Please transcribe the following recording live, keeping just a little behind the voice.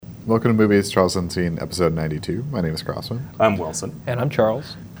Welcome to Movies Charles Hasn't Seen, episode 92. My name is Crossman. I'm Wilson. And I'm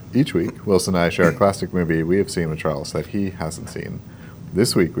Charles. Each week, Wilson and I share a classic movie we have seen with Charles that he hasn't seen.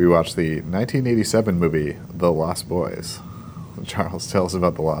 This week, we watched the 1987 movie, The Lost Boys. Charles, tell us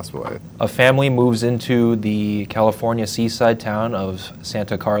about The Lost Boys. A family moves into the California seaside town of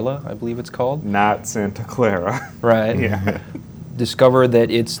Santa Carla, I believe it's called. Not Santa Clara. Right. Yeah. Discover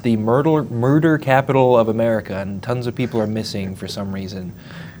that it's the murder capital of America, and tons of people are missing for some reason.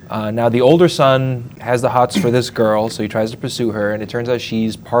 Now, the older son has the hots for this girl, so he tries to pursue her, and it turns out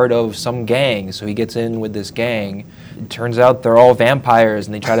she's part of some gang, so he gets in with this gang. It turns out they're all vampires,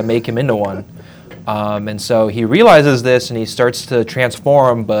 and they try to make him into one. And so he realizes this, and he starts to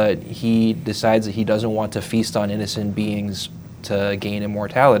transform, but he decides that he doesn't want to feast on innocent beings to gain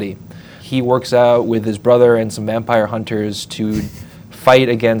immortality. He works out with his brother and some vampire hunters to fight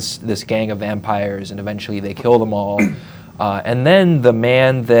against this gang of vampires, and eventually they kill them all. And then the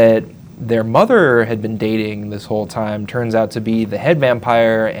man that their mother had been dating this whole time turns out to be the head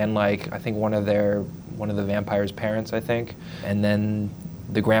vampire and, I think one of the vampire's parents, I think. And then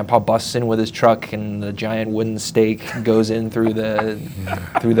the grandpa busts in with his truck, and the giant wooden stake goes in through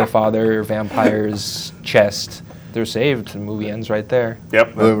the father vampire's chest. They're saved. The movie ends right there.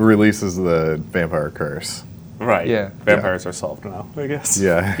 Yep. It releases the vampire curse. Right. Yeah. Vampires are solved now, I guess.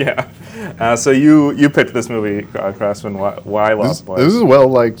 Yeah. Yeah. So you picked this movie, Crossman. Why Lost Boys? This is a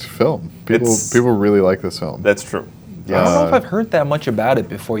well-liked film. People really like this film. That's true. I don't know if I've heard that much about it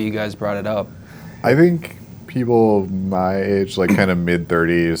before you guys brought it up. I think people my age, kind of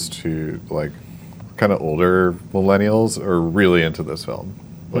mid-30s to, kind of older millennials are really into this film.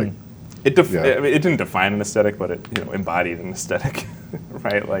 It didn't define an aesthetic, but it embodied an aesthetic,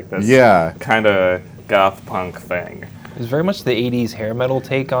 right? This kind of goth punk thing. It's very much the 80s hair metal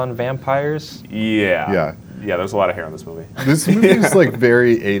take on vampires. Yeah. Yeah, there's a lot of hair in this movie. This movie is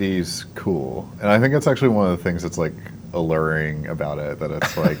very 80s cool. And I think that's actually one of the things that's alluring about it, that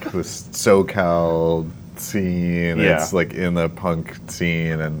it's this SoCal scene. Yeah. It's in the punk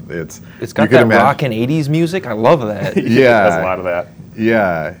scene, and it's got that rock and 80s music. I love that. Yeah. There's a lot of that.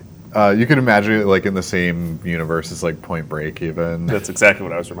 Yeah. You could imagine it in the same universe as Point Break, even. That's exactly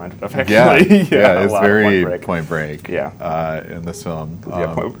what I was reminded of, actually. Yeah, it's very Point Break. Yeah. In this film.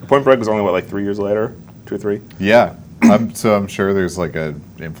 Point Break was only 3 years later, 2 or 3. Yeah. I'm sure there's an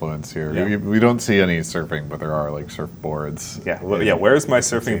influence here. Yeah. We don't see any surfing, but there are surfboards. Yeah. Where's my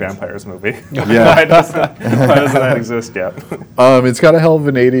surfing vampires movie? Yeah. Why doesn't that exist yet? It's got a hell of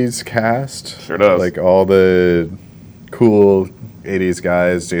an 80s cast. Sure does. All the cool 80s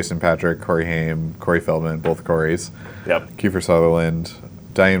guys: Jason Patric, Corey Haim, Corey Feldman, both Corys. Yep. Kiefer Sutherland,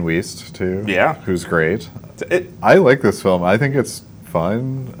 Diane Wiest too. Yeah. Who's great. I like this film. I think it's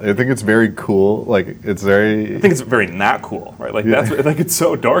fun. I think it's very cool. I think it's very not cool, right? That's it's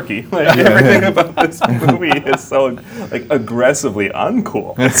so dorky. Everything about this movie is so aggressively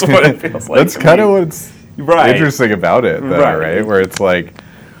uncool. That's what it feels like. That's kind of what's interesting about it, though, right? Where it's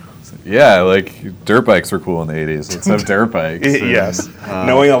dirt bikes were cool in the 80s. Let's have dirt bikes. Yes.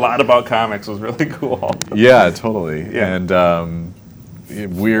 Knowing a lot about comics was really cool. Yeah, totally. Yeah. And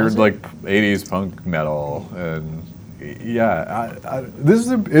weird 80s punk metal, and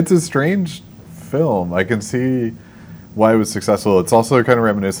it's a strange film. I can see why it was successful. It's also kind of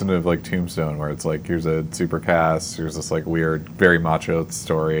reminiscent of Tombstone, where it's here's a super cast, here's this weird, very macho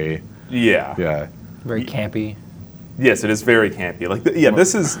story. Yeah. Yeah. Very campy. Yes, it is very campy.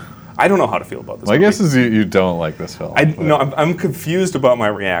 This is. I don't know how to feel about this movie. My guess is you don't like this film. I'm confused about my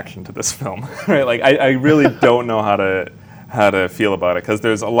reaction to this film. Right? I really don't know how to feel about it, because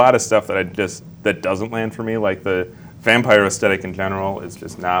there's a lot of stuff that doesn't land for me. The vampire aesthetic in general is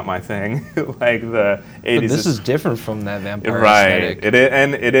just not my thing. The 80s. But this is different from that vampire Right. aesthetic.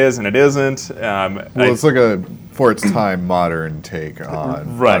 It is and it isn't. It's for its time, modern take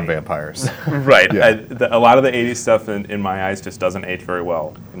on vampires. Right. Yeah. A lot of the 80s stuff in my eyes just doesn't age very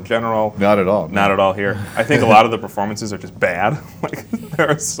well in general. Not at all. Not at all here. I think a lot of the performances are just bad. There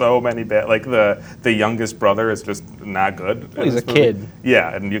are so many bad. The youngest brother is just not good. Well, he's a kid.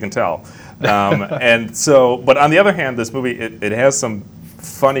 Yeah, and you can tell. And so, but on the other hand, this movie, it has some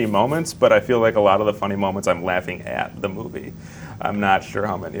funny moments, but I feel like a lot of the funny moments I'm laughing at the movie. I'm not sure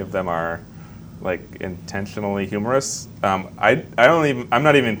how many of them are intentionally humorous. I'm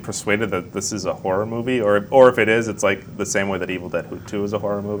not even persuaded that this is a horror movie, or if it is, it's the same way that Evil Dead 2 is a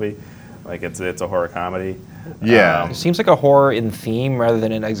horror movie. It's a horror comedy. Yeah. It seems like a horror in theme rather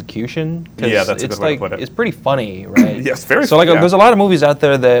than in execution. Yeah, that's a good way to put it. It's pretty funny, right? Yes, very so funny. There's a lot of movies out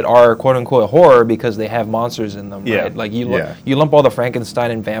there that are quote unquote horror because they have monsters in them, Yeah. right? You lump all the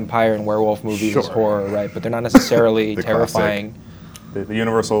Frankenstein and vampire and werewolf movies as horror, right? But they're not necessarily terrifying. the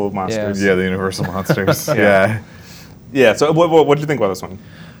Universal monsters. Yeah, the Universal monsters. Yeah. Yeah. Yeah. So what did you think about this one?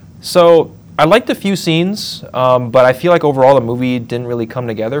 So I liked a few scenes, but I feel like overall the movie didn't really come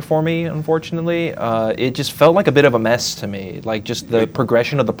together for me, unfortunately. It just felt like a bit of a mess to me, like just the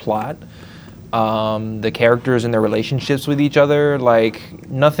progression of the plot, the characters and their relationships with each other. Like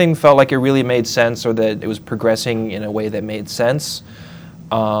nothing felt like it really made sense or that it was progressing in a way that made sense.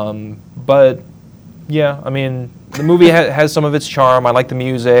 But yeah, I mean, the movie has some of its charm. I like the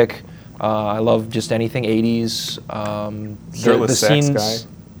music. I love just anything 80s. Shirtless the sax scenes. guy.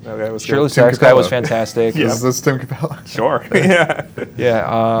 That guy was good. Shirtless Tim sax guy was Capello. fantastic. Yeah. Is this Tim Capella? Sure. Yeah.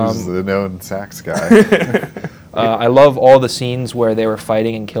 Yeah. Who's the known sax guy? I love all the scenes where they were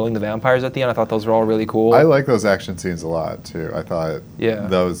fighting and killing the vampires at the end. I thought those were all really cool. I like those action scenes a lot too. I thought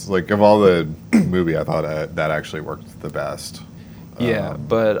those, like, of all the movie, I thought that actually worked the best. Yeah,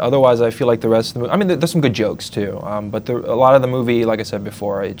 but otherwise, I feel like the rest of the movie. I mean, there's some good jokes too, but a lot of the movie, like I said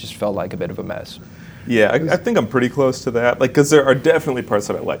before, it just felt like a bit of a mess. Yeah, I think I'm pretty close to that. Like, because there are definitely parts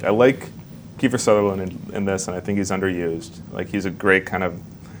that I like. I like Kiefer Sutherland in this, and I think he's underused. Like, he's a great kind of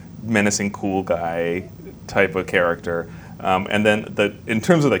menacing, cool guy type of character. And then in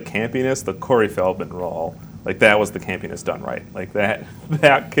terms of the campiness, the Corey Feldman role, like that was the campiness done right. Like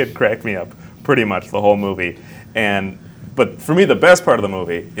that kid cracked me up pretty much the whole movie. But for me, the best part of the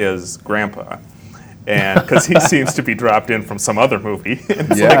movie is Grandpa. And because he seems to be dropped in from some other movie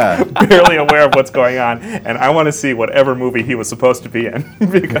and is like barely aware of what's going on. And I want to see whatever movie he was supposed to be in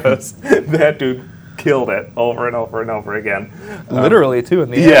because that dude killed it over and over and over again. Literally, too,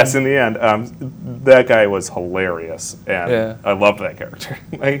 in the end. Yes, in the end. That guy was hilarious. And I loved that character.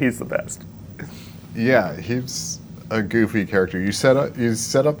 Like, he's the best. Yeah, he's a goofy character. You set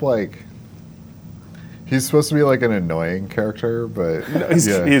up like he's supposed to be like an annoying character, but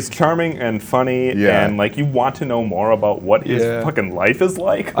he's charming and funny, and like you want to know more about what his fucking life is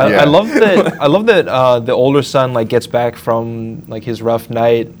like. I love that. I love that the older son like gets back from like his rough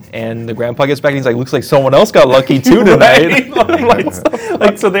night, and the grandpa gets back and he's like, looks like someone else got lucky too tonight.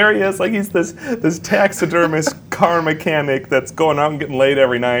 like so there he is, like he's this taxidermist car mechanic that's going out and getting laid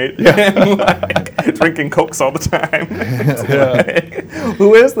every night, and like drinking cokes all the time. Like,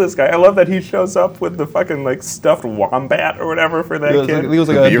 who is this guy? I love that he shows up with the fucking like stuffed wombat or whatever for that kid. He was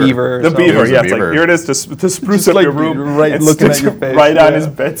like a beaver. The beaver, yeah. It's like, here it is to spruce up like your room. Right, and looking at your face. Right on his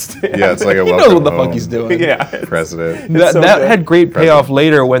bedstand. Yeah, it's like a he knows what the fuck he's doing. Yeah, president. That had great payoff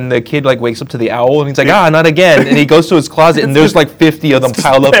later when the kid like wakes up to the owl and he's like, not again. And he goes to his closet and there's like 50 of them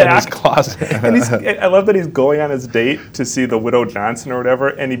piled up in his closet. And I love that he's going on his date to see the Widow Johnson or whatever,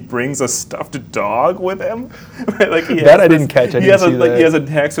 and he brings a stuffed dog with him. Like I didn't catch. He has a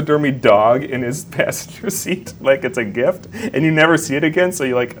taxidermy dog in his passenger seat, like it's a gift, and you never see it again. So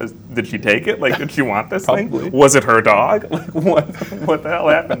you're like, did she take it? Like, did she want this thing? Was it her dog? Like, what the hell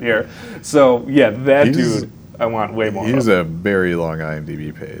happened here? So yeah, that dude, I want way more. He's a very long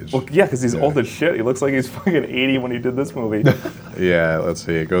IMDb page. Well, yeah, because he's old as shit. He looks like he's fucking 80 when he did this movie. Yeah, let's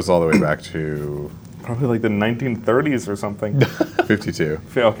see. It goes all the way back to probably like the 1930s or something. 52.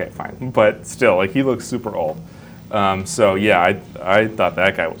 Okay, fine, but still, like he looks super old. So yeah, I thought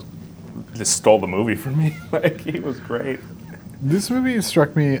that guy just stole the movie from me. Like he was great. This movie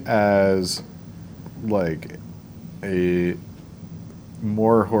struck me as like a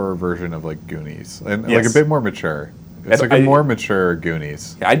more horror version of like Goonies, and like a bit more mature. It's like a more mature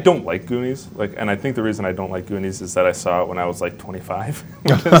Goonies. Yeah, I don't like Goonies, and I think the reason I don't like Goonies is that I saw it when I was like 25,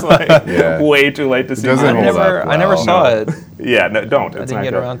 which is like way too late to see. I never saw it. Yeah, no, don't. I didn't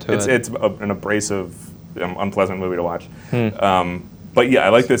get around to it. It's an abrasive, unpleasant movie to watch. But yeah, I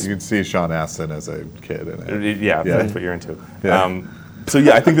like this. You can see Sean Astin as a kid in it. Yeah, that's what you're into. Yeah. So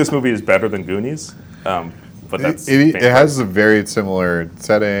yeah, I think this movie is better than Goonies. But it has a very similar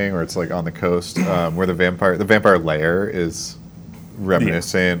setting, where it's like on the coast, where the vampire lair is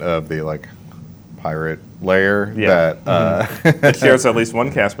reminiscent of the like pirate lair that it shares at least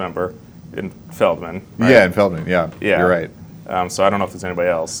one cast member in Feldman. Right? Yeah, in Feldman. Yeah, you're right. So I don't know if there's anybody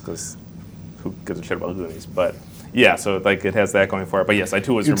else, because who gives a shit about Goonies? But yeah, so like it has that going for it. But yes, I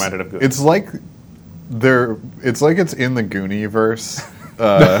too was reminded of Goonies. It's like it's in the Goonie-verse.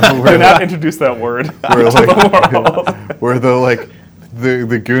 Do not introduce that word where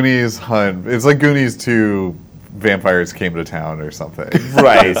the Goonies hunt. It's like Goonies 2 vampires came to town or something.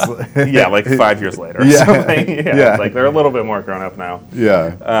 Right. Yeah, like 5 years later. Yeah. It's like they're a little bit more grown up now.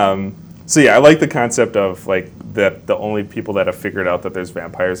 Yeah. So yeah, I like the concept of like that the only people that have figured out that there's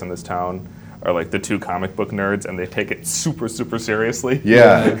vampires in this town are like the two comic book nerds, and they take it super, super seriously.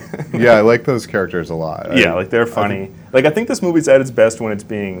 Yeah. Yeah, I like those characters a lot. Yeah, like they're funny. I think this movie's at its best when it's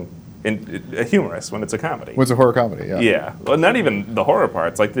being humorous when it's a comedy. When it's a horror comedy, yeah. Yeah, well, not even the horror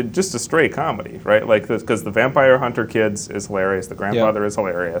parts, like just a straight comedy, right? Like, because the vampire hunter kids is hilarious, the grandfather is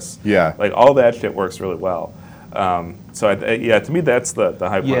hilarious. Yeah. Like, all that shit works really well. So, to me, that's the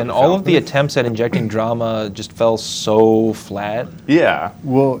high point. Yeah, and all of the attempts at injecting drama just fell so flat. Yeah.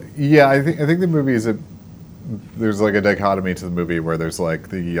 Well, yeah, I think the movie is there's like a dichotomy to the movie where there's like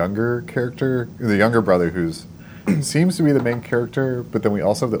the younger character, the younger brother who's seems to be the main character, but then we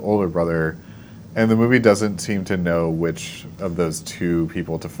also have the older brother, and the movie doesn't seem to know which of those two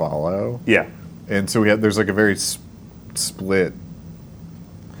people to follow. Yeah. And so there's like a very split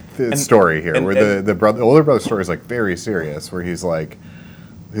story here, where the older brother's story is like very serious, where he's like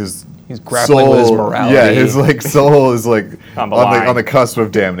he's grappling with his morality. Yeah, his like soul is like on the cusp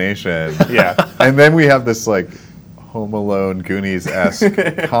of damnation. Yeah. And then we have this like Home Alone,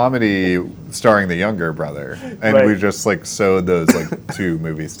 Goonies-esque comedy starring the younger brother, and we just like sewed those like two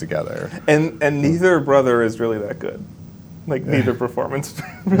movies together. And neither brother is really that good. Like, neither performance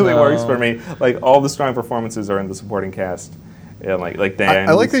really works for me. Like, all the strong performances are in the supporting cast. And like Dan.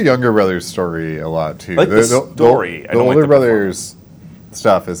 I like the younger brother's story a lot too. Like the story. The older brother's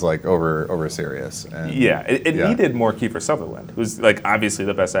stuff is like over serious. And it needed more Kiefer Sutherland, who's like obviously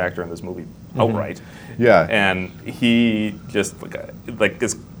the best actor in this movie outright. Yeah. And he just like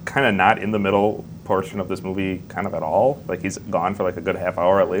is kind of not in the middle portion of this movie kind of at all. Like, he's gone for like a good half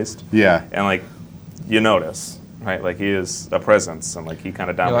hour at least. Yeah. And like, you notice. Right, like he is a presence, and like he kind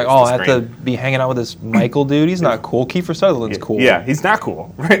of dominates You're like, the I have screen. to be hanging out with this Michael dude. He's not cool. Kiefer Sutherland's cool. Yeah, he's not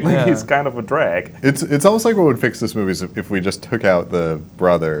cool, right? Like, he's kind of a drag. It's almost like what would fix this movie is if we just took out the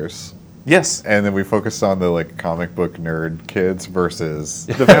brothers. Yes. And then we focused on the like comic book nerd kids versus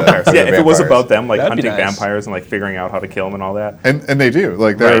the vampires. Yeah, if it was about them like That'd be hunting nice. vampires and like figuring out how to kill them and all that. And they do.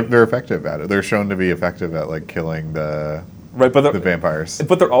 Like they're Right. effective at it. They're shown to be effective at like killing the vampires.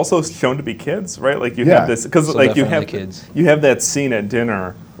 But they're also shown to be kids, right? Like you Yeah. have this because So like you definitely have kids. you have that scene at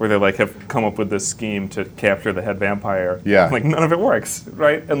dinner where they like have come up with this scheme to capture the head vampire. Yeah. Like none of it works,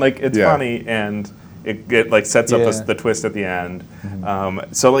 right? And like it's funny and it like sets up the twist at the end.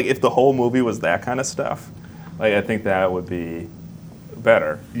 So like if the whole movie was that kind of stuff, like I think that would be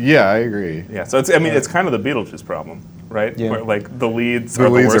better. Yeah, I agree. Yeah. So it's kind of the Beetlejuice problem. Right? Yeah. Where, like, the leads The are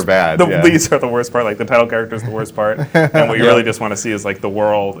leads the worst. are bad, The yeah. leads are the worst part. Like, the title character is the worst part. And what you really just want to see is, like, the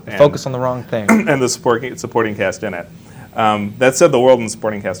world. And, Focus on the wrong thing. and the supporting cast in it. That said, the world and the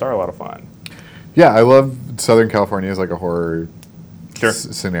supporting cast are a lot of fun. Yeah, I love Southern California as like a horror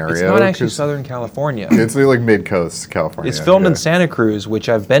scenario. It's not actually 'cause Southern California. It's like mid-coast California. It's filmed in Santa Cruz, which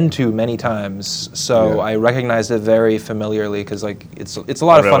I've been to many times, so I recognize it very familiarly because like it's a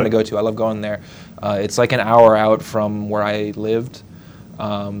lot of fun to go to. I love going there. It's like an hour out from where I lived,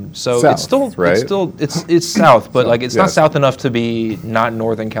 so South, it's still right? it's south, but like it's not yes. south enough to be not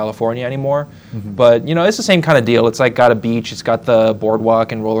Northern California anymore. But you know, it's the same kind of deal. It's like got a beach, it's got the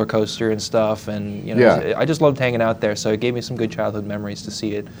boardwalk and roller coaster and stuff, and you know, I just loved hanging out there. So it gave me some good childhood memories to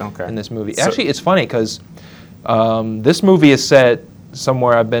see it in this movie. Actually, it's funny because this movie is set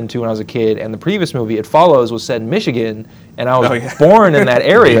somewhere I've been to when I was a kid, and the previous movie, It Follows, was set in Michigan, and I was born in that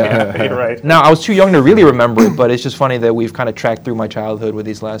area. Yeah, you're right. Now, I was too young to really remember it, but it's just funny that we've kind of tracked through my childhood with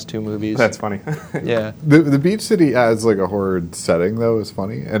these last two movies. That's funny. Yeah. The beach city adds like a horror setting though is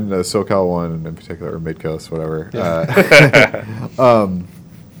funny, and the SoCal one in particular, or Mid-Coast, whatever,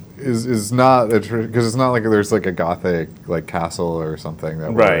 is not because it's not like there's like a gothic like castle or something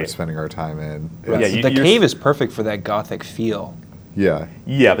that we're spending our time in. The cave is perfect for that gothic feel. Yeah.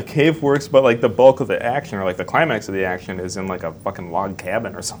 Yeah, the cave works, but like the bulk of the action or like the climax of the action is in like a fucking log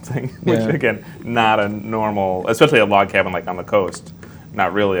cabin or something, which again, not a normal, especially a log cabin like on the coast,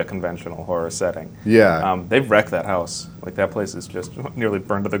 not really a conventional horror setting. Yeah. They've wrecked that house. Like that place is just nearly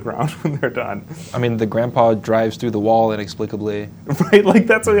burned to the ground when they're done. I mean, the grandpa drives through the wall inexplicably. Right, like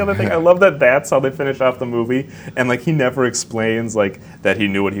that's the other thing. I love that that's how they finish off the movie, and like he never explains like that he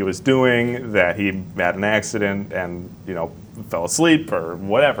knew what he was doing, that he had an accident, and you know fell asleep or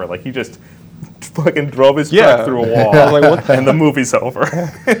whatever. Like he just fucking drove his truck through a wall. I was like, what the and the movie's over.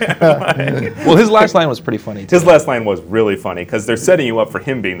 Well, his last line was pretty funny, too. His last line was really funny because they're setting you up for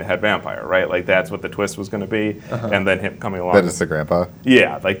him being the head vampire, right? Like that's what the twist was going to be, and then him coming along. That is the grandpa.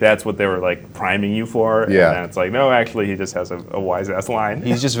 Yeah, like that's what they were like priming you for. Yeah. And then it's like, no, actually, he just has a wise ass line.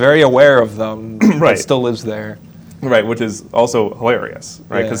 He's just very aware of them, Right. but still lives there. Right, which is also hilarious,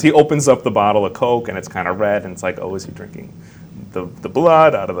 right? Because he opens up the bottle of Coke and it's kind of red, and it's like, oh, is he drinking the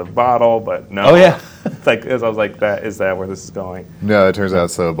blood out of the bottle? But no. Oh, yeah. Like, as I was like, is that where this is going? No, it turns out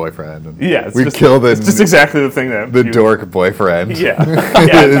it's a boyfriend. And Yeah, it's we just, killed it's just exactly the thing that the dork boyfriend. Yeah,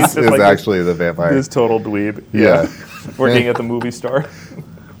 yeah, is like actually the vampire. This total dweeb. Yeah. Working at the movie store.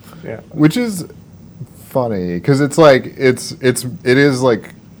 Yeah. Which is funny because it's like it is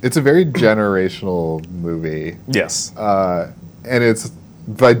like it's a very generational movie. Yes. And it's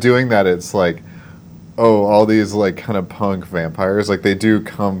by doing that, it's like, oh, all these like kind of punk vampires, like they do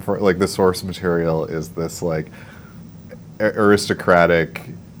come from like the source material is this like aristocratic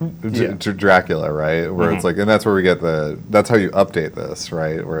Dracula, right? Where it's like, and that's where we get that's how you update this,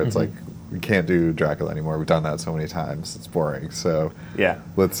 right? Where it's like, we can't do Dracula anymore. We've done that so many times. It's boring. So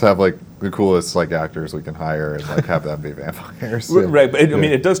let's have like the coolest like actors we can hire and like have them be vampires. Right, but I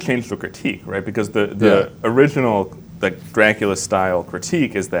mean, it does change the critique, right? Because the original like Dracula style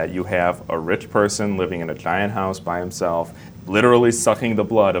critique is that you have a rich person living in a giant house by himself, literally sucking the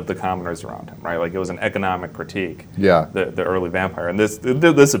blood of the commoners around him, right? Like it was an economic critique. Yeah. The early vampire, and this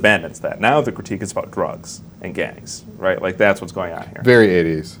abandons that. Now the critique is about drugs and gangs, right? Like that's what's going on here. Very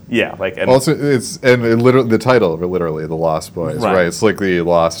 80s. Yeah, like and also literally the title of it, literally The Lost Boys, right? It's like the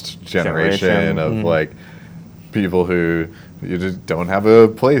lost generation of like people who you just don't have a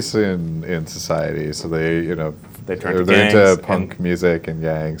place in society, so they're into punk music and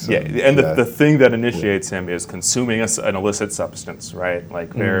gangs. The thing that initiates him is consuming an illicit substance, right? Like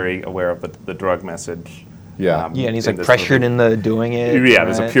very aware of the drug message. Yeah. And he's like pressured into doing it. Yeah, right?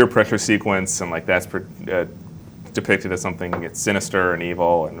 There's a peer pressure sequence, and like that's depicted as something sinister and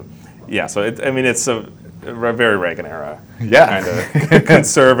evil, and so it's a very Reagan era kind of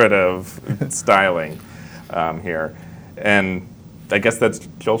conservative styling here, and I guess that's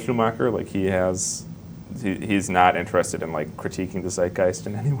Joel Schumacher. Like he's not interested in like critiquing the zeitgeist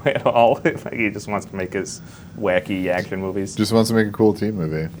in any way at all. Like he just wants to make his wacky action movies. Just wants to make a cool teen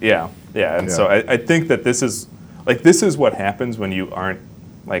movie. So I think that this is what happens when you aren't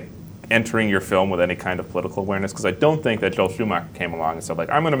like entering your film with any kind of political awareness. Because I don't think that Joel Schumacher came along and said like,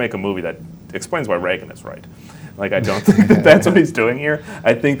 I'm going to make a movie that explains why Reagan is right. Like I don't think that's what he's doing here.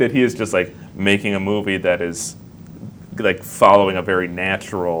 I think that he is just like making a movie that is like following a very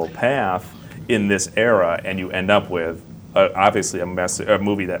natural path in this era, and you end up with obviously a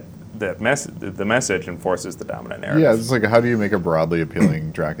movie that the message enforces the dominant narrative. Yeah, it's like, how do you make a broadly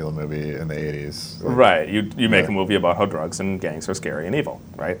appealing Dracula movie in the 80s? Like, right, you make a movie about how drugs and gangs are scary and evil,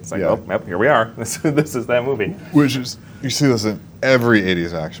 right? It's like, here we are. This is that movie. Which is, you see this in every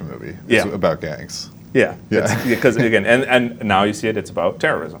 80s action movie. It's about gangs. Because again, and now you see it's about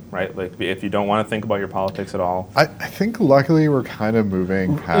terrorism, right? Like if you don't want to think about your politics at all. I think luckily we're kind of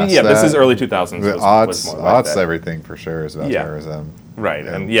moving past that. Yeah, this is early 2000s. The aughts everything for sure is about terrorism. Right,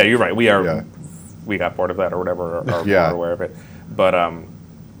 and you're right. We got bored of that or whatever, or more aware of it. But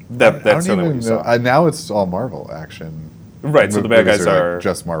that's certainly what you saw. Now it's all Marvel action. Right, so the bad guys are like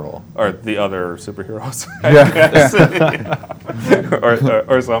just Marvel. Or the other superheroes,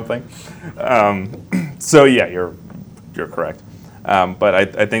 or something. So you're correct. But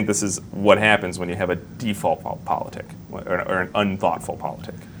I think this is what happens when you have a default politic or an unthoughtful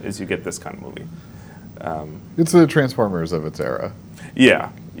politic, is you get this kind of movie. It's the Transformers of its era.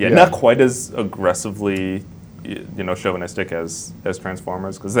 Not quite as aggressively, chauvinistic as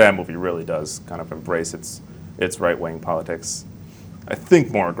Transformers, because that movie really does kind of embrace its right-wing politics, I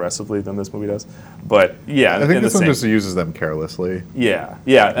think, more aggressively than this movie does. But I think this one just uses them carelessly.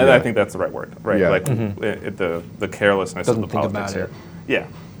 I think that's the right word, right? Yeah. Like the carelessness of the politics here. Yeah.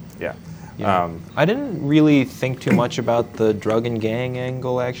 I didn't really think too much about the drug and gang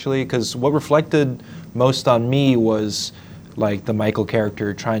angle, actually, because what reflected most on me was like the Michael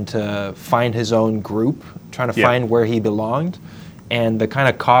character trying to find his own group, trying to find where he belonged, and the kind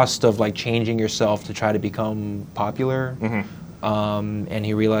of cost of like changing yourself to try to become popular. And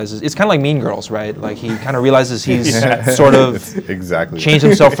he realizes it's kind of like Mean Girls, right? Like he kind of realizes he's sort of changed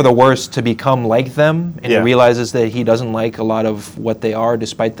himself for the worse to become like them, and he realizes that he doesn't like a lot of what they are,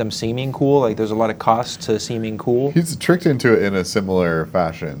 despite them seeming cool. Like there's a lot of cost to seeming cool. He's tricked into it in a similar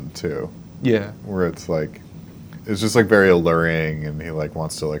fashion too. Yeah, where it's just like very alluring, and he like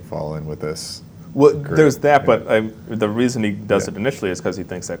wants to like fall in with this. Well, there's that, but the reason he does it initially is because he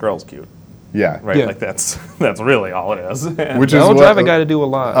thinks that girl's cute. Right. Yeah. Like that's really all it is. Which that'll drive a guy to do a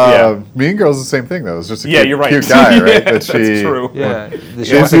lot. Mean Girls is the same thing though. It's just a you're right. cute guy, right? That's true. Yeah,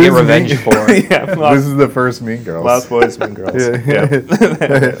 she wants to get revenge for. This is the first Mean Girls. Lost Boys, Mean Girls.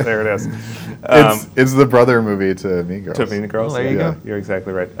 There it is. It's the brother movie to Mean Girls. To Mean Girls. There you go. You're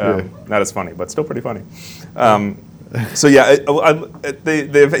exactly right. Not as funny, but still pretty funny. He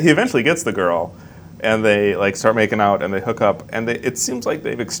eventually gets the girl. And they like start making out, and they hook up, and it seems like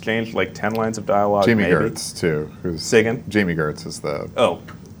they've exchanged like 10 lines of dialogue. Jamie Gertz too. Say again? Jamie Gertz is the. Oh,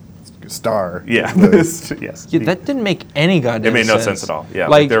 Star. Yeah. Like, yes. Yeah, that didn't make any goddamn sense. It made no sense at all. Yeah.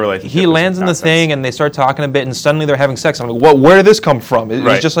 Like, their relationship he was lands in the nonsense. thing and they start talking a bit and suddenly they're having sex. I'm like, what? Where did this come from? It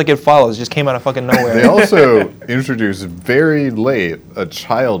was just like It Follows. It just came out of fucking nowhere. They also introduced very late a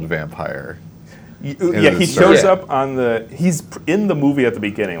child vampire. Yeah, he shows up on he's in the movie at the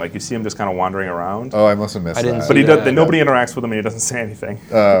beginning. Like, you see him just kind of wandering around. Oh, I must have missed I didn't that. see But that. nobody interacts with him and he doesn't say anything.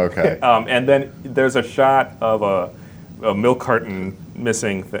 Oh, okay. And then there's a shot of a milk carton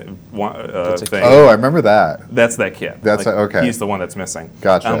missing thing. Oh, I remember that. That's that kid. That's okay. He's the one that's missing.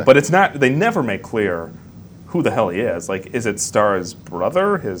 Gotcha. But it's not. They never make clear who the hell he is. Like, is it Star's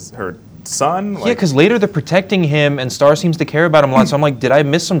brother? Her son? Yeah, because later they're protecting him, and Star seems to care about him a lot. So I'm like, did I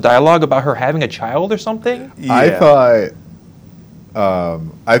miss some dialogue about her having a child or something? Yeah.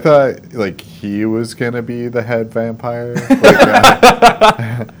 I thought like he was gonna be the head vampire.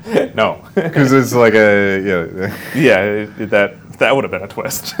 No. Because it's like a Yeah, that would have been a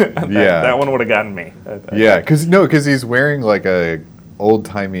twist. that one would have gotten me. yeah, because he's wearing like a old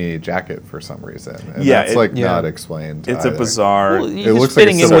timey jacket for some reason. And that's not explained. It's either. a bizarre. Well, It just looks like a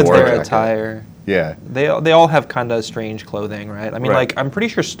fitting in Civil with War their jacket. attire. Yeah. They all have kind of strange clothing, right? I mean, Right. like, I'm pretty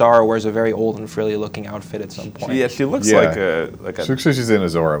sure Star wears a very old and frilly looking outfit at some point. Yeah, she looks Yeah. like a She looks like she's in a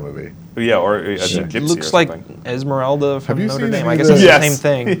Zorro movie. or a gypsy Looks or like something. Esmeralda from Have you Notre seen Dame. any I of guess those? it's the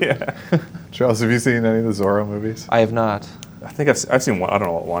same thing. Yeah. Charles, have you seen any of the Zorro movies? I have not. I think I've seen one. I don't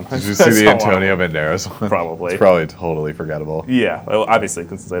know what one. Did you see the Antonio Banderas one? Probably. It's probably totally forgettable. Yeah, well, obviously,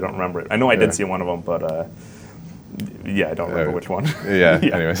 since I don't remember it. I know I Yeah. did see one of them, but yeah, I don't remember which one. Yeah,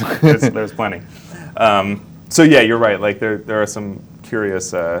 anyways. there's plenty. So yeah, you're right. Like, there are some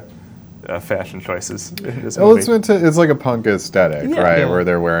curious fashion choices in this Well, movie. it's like a punk aesthetic, Yeah, right? yeah. Where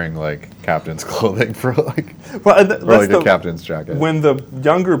they're wearing like captain's clothing for like, Well, or that's like a captain's jacket. When the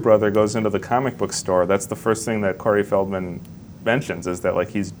younger brother goes into the comic book store, that's the first thing that Corey Feldman mentions, is that like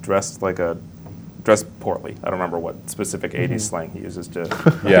he's dressed poorly. I don't remember what specific 80s slang he uses to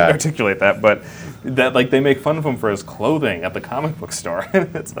Yeah. articulate that, but that like they make fun of him for his clothing at the comic book store.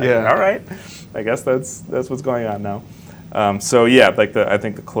 It's like, Yeah. all right, I guess that's what's going on now. So yeah, like I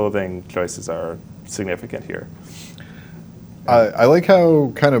think the clothing choices are significant here. I like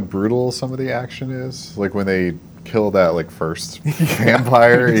how kind of brutal some of the action is. Like when they kill that like first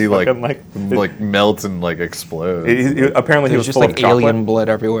vampire, he like fucking, melts and like explodes. Apparently he There's was just full like of chocolate. alien blood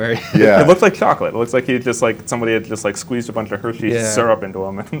everywhere. Yeah. It looked like chocolate. It looks like somebody had just like squeezed a bunch of Hershey's Yeah. syrup into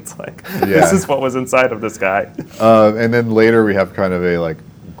him, and it's like, Yeah. this is what was inside of this guy. And then later we have kind of a like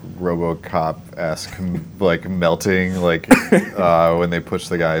RoboCop-esque like melting like when they push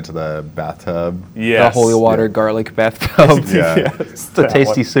the guy into the bathtub. Yes. The holy water garlic bathtub. Yeah. It's the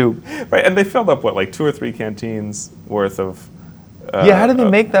tasty soup. Right, and they filled up like 2 or 3 canteens worth of. Yeah, how did they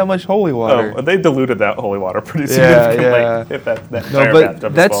make that much holy water? Oh, they diluted that holy water pretty Yeah, significantly. yeah. If that No, entire but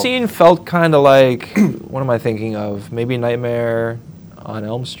bathtub is that full. scene felt kind of like, what am I thinking of? Maybe Nightmare on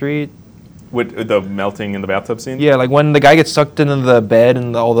Elm Street? With the melting in the bathtub scene. Yeah, like when the guy gets sucked into the bed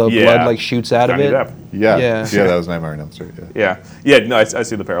and all the Yeah. blood like shoots out Johnny of it. Depp. Yeah. Yeah. That was Nightmare on Elm Street. Yeah. Yeah. No, I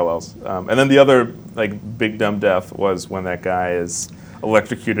see the parallels. And then the other like big dumb death was when that guy is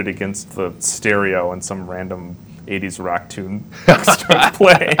electrocuted against the stereo and some random 80s rock tune starts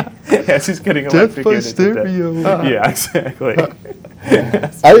playing as he's getting electrocuted. to death. Yeah, exactly.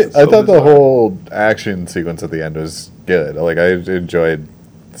 I thought the whole action sequence at the end was good. Like I enjoyed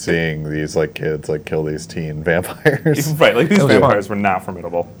seeing these like kids like kill these teen vampires. Right, like these was vampires were not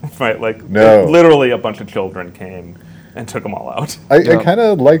formidable. Right, like No. literally a bunch of children came and took them all out. I Yeah. kind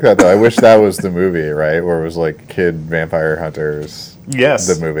of like that though. I wish that was the movie, right? Where it was like kid vampire hunters. Yes.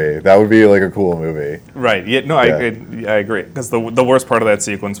 The movie. That would be like a cool movie. Right. Yeah. No, Yeah. I agree. Because the worst part of that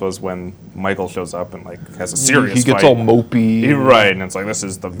sequence was when Michael shows up and like has a serious. He gets fight. all mopey. Right, and it's like this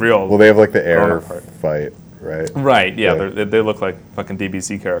is the real. Well, they have like the air Corona part. fight, right? Right. Yeah. Yeah. They look like fucking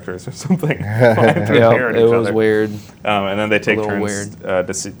DBC characters or something. flying through the Yeah, air at it each was other. weird. And then they take little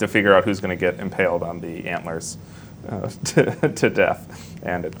turns to figure out who's going to get impaled on the antlers to death,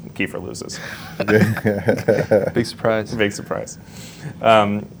 and Kiefer loses. Big surprise. Big surprise.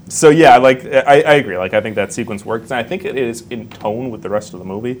 So yeah, I agree. Like I think that sequence works, and I think it is in tone with the rest of the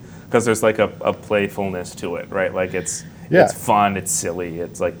movie because there's like a playfulness to it, right? Like it's fun, it's silly,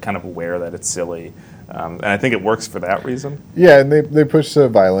 it's like kind of aware that it's silly, and I think it works for that reason. Yeah, and they push the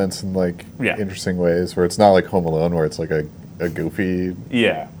violence in like Yeah. interesting ways where it's not like Home Alone where it's like a goofy.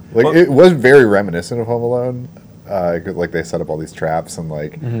 Yeah. Like Well, it was very reminiscent of Home Alone. 'Cause, like they set up all these traps and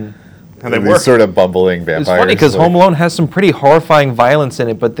like and they these work. sort of bumbling vampires. It's funny because like, Home Alone has some pretty horrifying violence in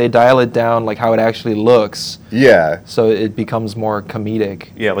it, but they dial it down like how it actually looks, Yeah, so it becomes more comedic.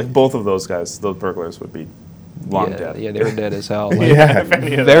 Yeah, like both of those guys, those burglars would be long dead. Yeah, they were dead as hell. Like, Yeah.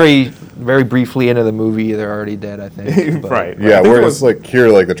 very, very briefly into the movie, they're already dead, I think. But- Right. Yeah, I think it whereas like here,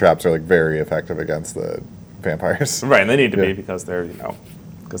 like the traps are like very effective against the vampires. Right, and they need to Yeah. be because they're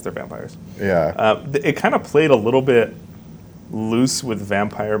because they're vampires. Yeah, It kind of played a little bit loose with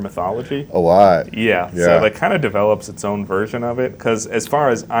vampire mythology. a lot. Yeah, Yeah. so that kind of develops its own version of it. Because as far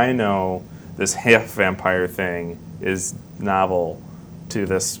as I know, this half vampire thing is novel to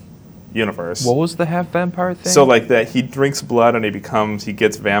this universe. What was the half vampire thing? So like that, he drinks blood and he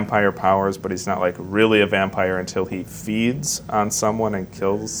gets vampire powers, but he's not like really a vampire until he feeds on someone and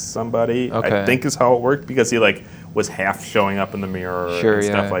kills somebody. Okay. I think is how it worked because he like was half showing up in the mirror and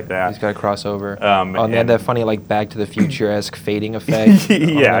stuff like that. He's got a crossover. Um, and they had and- that funny like Back to the Future-esque fading effect.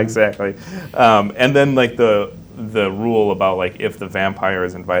 Yeah, on exactly. And then like the rule about like if the vampire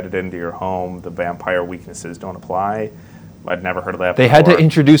is invited into your home, the vampire weaknesses don't apply. I'd never heard of that They had to before.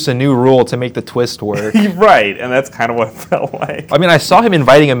 introduce a new rule to make the twist work. Right, and that's kind of what it felt like. I mean, I saw him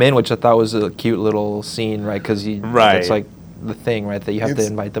inviting him in, which I thought was a cute little scene, right? Because Right. it's like the thing, right? That you have to It's-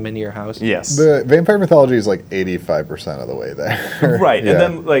 invite them into your house. Yes. The vampire mythology is like 85% of the way there. Right, Yeah. and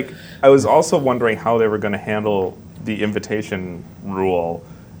then like I was also wondering how they were going to handle the invitation rule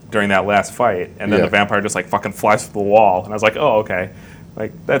during that last fight, and then Yeah. the vampire just like fucking flies through the wall, and I was like, oh okay,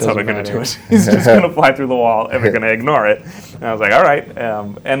 like that's how they're Doesn't going to do matter. it. He's just going to fly through the wall, and they're going to ignore it. And I was like, all right,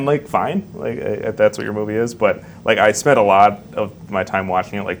 and like fine, like if that's what your movie is, but like I spent a lot of my time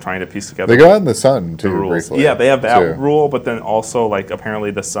watching it, like trying to piece together. They go out in the sun too, the rules. briefly. Yeah, they have that too. rule, but then also like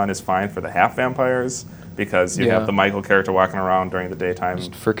apparently the sun is fine for the half vampires because you Yeah. have the Michael character walking around during the daytime.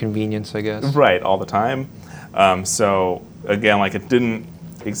 Just for convenience, I guess. Right, all the time. So again, like it didn't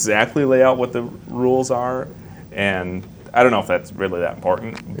exactly lay out what the rules are, and I don't know if that's really that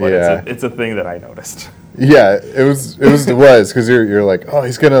important, but Yeah. it's a thing that I noticed. Yeah, it was because you're like, oh,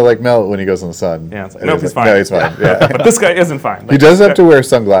 he's gonna like melt when he goes in the sun. Yeah, it's like, And nope, it's he's like, fine. No, he's fine. Yeah. But this guy isn't fine. He does have to wear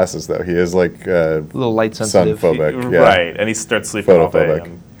sunglasses though. He is like A little light sensitive. sunphobic. Yeah. Right, and he starts sleeping all day Photophobic.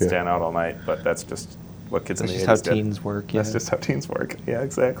 and Yeah. staying out all night, but that's just what kids That's in just the how 80s did. teens work. Yeah. That's just how teens work. Yeah,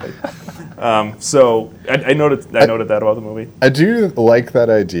 exactly. So I noted that about the movie. I do like that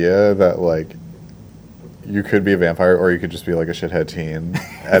idea that like you could be a vampire or you could just be like a shithead teen,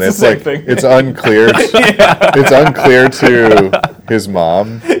 and It's it's the same like thing. it's unclear. It's unclear to his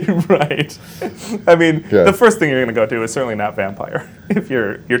mom. Right. I mean, Yeah. the first thing you're going to go do is certainly not vampire. If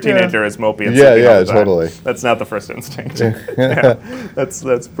your teenager is mopey and Yeah, sleeping all yeah, the time. totally. That's not the first instinct. Yeah,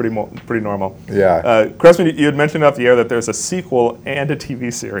 that's pretty normal. Yeah. Cressman, you had mentioned off the air that there's a sequel and a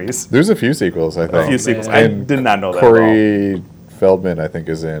TV series. There's a few sequels, I think. A few sequels. man. I And did not know that at all. Corey Feldman, I think,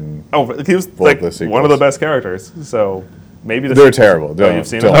 is in. Oh, he was Both like the one sequels. of the best characters. So maybe the They're sequels- terrible. Oh, Don't, you've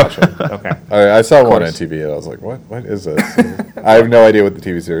seen don't them? watch them. Okay. I saw one on course. TV and I was like, what is this? I have no idea what the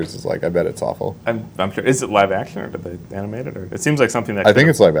TV series is like. I bet it's awful. I'm sure. Is it live action or did they animate it? Or it seems like something that I think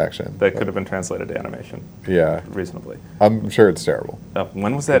it's live action. that could have been translated to animation Yeah. reasonably. I'm sure it's terrible.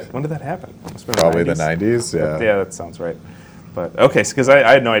 When was that? When did that happen? Must've been Probably the 90s. 90s. Yeah. Yeah, that sounds right. But okay, because I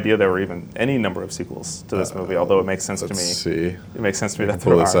had no idea there were even any number of sequels to this movie. Although it makes sense to me. Let's see. It makes sense to me that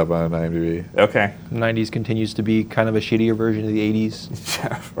Pull there this are. up on IMDb. Okay. 90s continues to be kind of a shittier version of the 80s.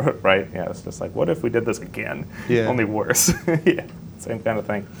 Yeah, right. Yeah, it's just like, what if we did this again? Yeah. Only worse. Yeah, same kind of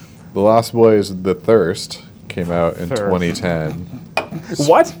thing. The Lost Boys: The Thirst came out in Thirst. 2010,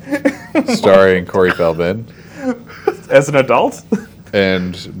 What? starring Corey Feldman. As an adult?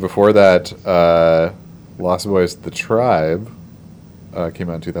 And before that, Lost Boys: The Tribe came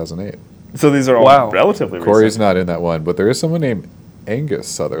out in 2008. So these are all Wow. relatively recent. Corey's not in that one, but there is someone named Angus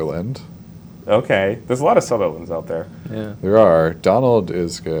Sutherland. Okay. There's a lot of Sutherlands out there. Yeah. There are. Donald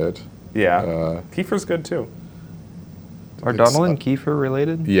is good. Yeah. Kiefer's good too. Are It's, Donald and Kiefer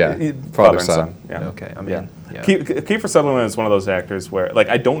related? Yeah, Father and son. Yeah. Okay, I'm Yeah. in. Yeah. Kiefer Sutherland is one of those actors where, like,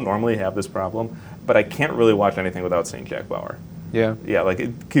 I don't normally have this problem, but I can't really watch anything without seeing Jack Bauer. Yeah. Yeah, like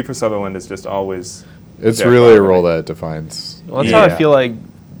Kiefer Sutherland is just always. It's Jack really a Bauer. role that defines. Well, that's how I Yeah. feel like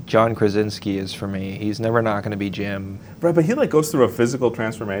John Krasinski is for me. He's never not going to be Jim. Right, but he like goes through a physical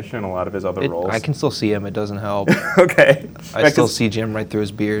transformation in a lot of his other roles. I can still see him. It doesn't help. Okay. I Right, still 'cause- see Jim right through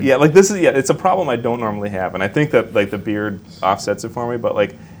his beard. Yeah, like this is it's a problem I don't normally have, and I think that like the beard offsets it for me. But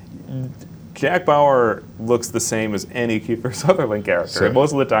like Jack Bauer looks the same as any Kiefer Sutherland character. So-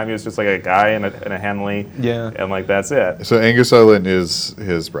 Most of the time, he was just like a guy in a Henley. Yeah. And like that's it. So Angus Sutherland is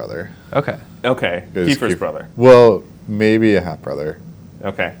his brother. Okay. Okay. Is Kiefer's Kiefer- brother. Well, maybe a half brother.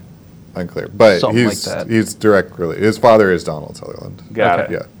 Okay. Unclear, but Something like he's that. he's direct. Really, his father is Donald Sutherland. Got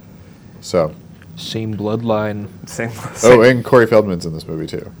Okay. it. Yeah. So, Same bloodline. Same. oh, and Corey Feldman's in this movie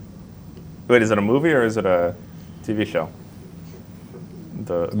too. Wait, is it a movie or is it a TV show?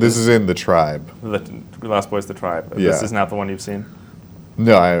 This is in The Tribe. The Lost Boys, The Tribe. Yeah. This is not the one you've seen?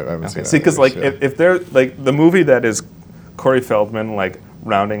 No, I haven't seen it. See, because like if they're like the movie that is Corey Feldman like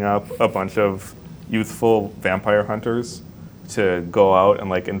rounding up a bunch of youthful vampire hunters to go out and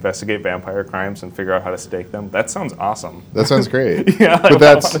like investigate vampire crimes and figure out how to stake them. That sounds awesome. That sounds great. Yeah, but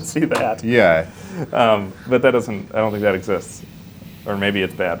I want to see that. Yeah. But that doesn't. I don't think that exists. Or maybe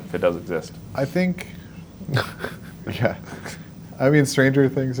it's bad if it does exist. I think. Yeah. I mean, Stranger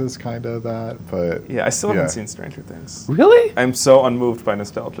Things is kind of that, but yeah, I still haven't seen Stranger Things. Really? I'm so unmoved by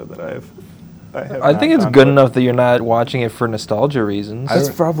nostalgia that I think it's good enough that you're not watching it for nostalgia reasons. That's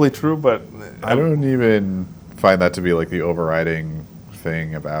probably true, but I don't even find that to be like the overriding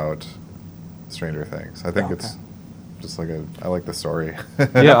thing about Stranger Things. I think it's just like I like the story.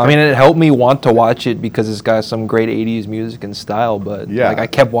 Yeah, I mean, it helped me want to watch it because it's got some great 80s music and style, but like I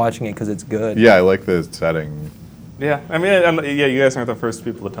kept watching it because it's good. Yeah, I like the setting. Yeah, I mean, you guys aren't the first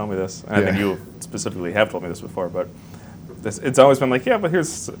people to tell me this. And I think you specifically have told me this before, but it's always been like, yeah, but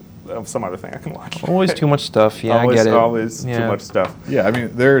here's some other thing I can watch. Always too much stuff. Yeah, I get it. Always too much stuff. Yeah, I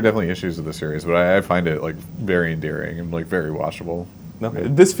mean, there are definitely issues with the series, but I find it like very endearing and like very watchable. Okay.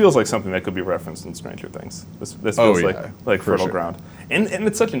 This feels like something that could be referenced in Stranger Things. This feels like fertile ground. And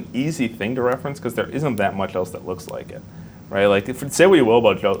it's such an easy thing to reference because there isn't that much else that looks like it. Right? Like, say what you will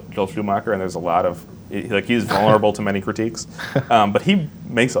about Joel Schumacher, and there's a lot of, like, he's vulnerable to many critiques, but he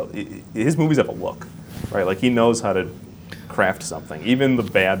makes, his movies have a look, right? Like, he knows how to craft something. Even the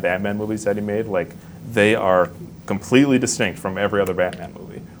bad Batman movies that he made, like, they are completely distinct from every other Batman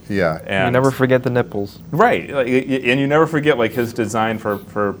movie. Yeah. And you never forget the nipples. Right. Like, and you never forget, like, his design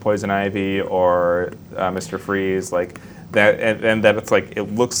for Poison Ivy or Mr. Freeze, like, that, and that it's, like, it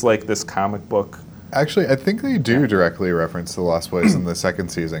looks like this comic book. Actually, I think they do directly reference the Lost Boys in the second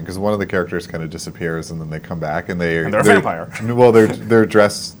season because one of the characters kind of disappears and then they come back and they're a vampire. Well, they're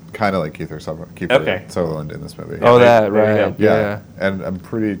dressed kind of like Kiefer Sutherland in this movie. Oh, right. Yeah. And I'm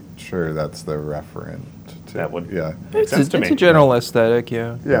pretty sure that's the referent to that would it's a general aesthetic,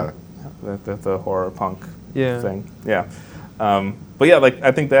 yeah. The horror punk thing. Yeah. But yeah, like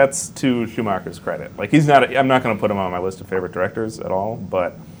I think that's to Schumacher's credit. Like I'm not going to put him on my list of favorite directors at all,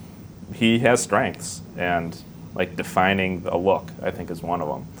 but he has strengths, and like defining a look, I think, is one of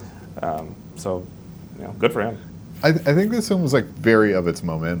them. So, good for him. I think this film was like very of its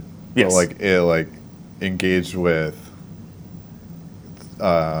moment. Yes. Like it like engaged with,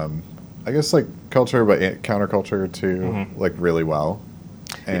 I guess like culture, but counterculture too, like really well.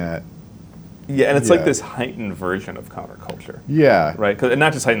 And it's like this heightened version of counterculture. Yeah. Right? And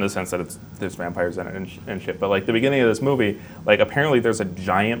not just heightened in the sense that there's vampires in it and shit, but like the beginning of this movie, like apparently there's a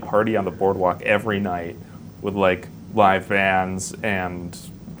giant party on the boardwalk every night with like live bands and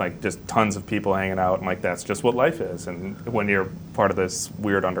like just tons of people hanging out, and like that's just what life is. And when you're part of this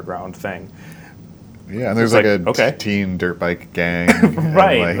weird underground thing. Yeah, and there's like a teen dirt bike gang.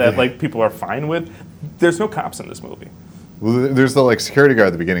 Right, that like people are fine with. There's no cops in this movie. Well, there's the like security guard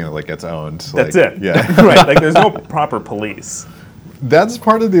at the beginning that like gets owned. That's like, it. Yeah. Right. Like there's no proper police. That's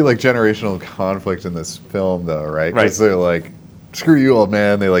part of the like generational conflict in this film, though, right? Because they're like, "Screw you, old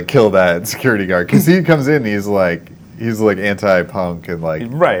man." They like kill that security guard because he comes in. He's like anti-punk and like.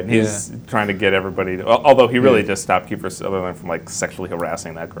 Right. He's trying to get everybody. Although he really just stopped Kiefer Sutherland from like sexually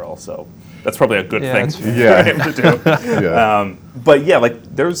harassing that girl, so that's probably a good thing for him to do. Yeah. But yeah, like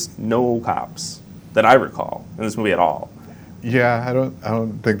there's no cops that I recall in this movie at all. Yeah, I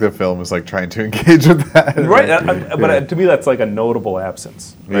don't think the film is like trying to engage with that. Right, but to me that's like a notable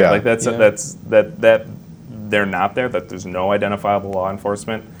absence. Right? Yeah, like that's that they're not there. That there's no identifiable law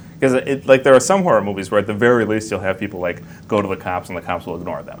enforcement. Because like there are some horror movies where at the very least you'll have people like go to the cops and the cops will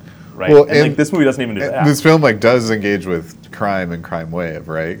ignore them. Right, well, and like this movie doesn't even do that. This film like does engage with crime and crime wave,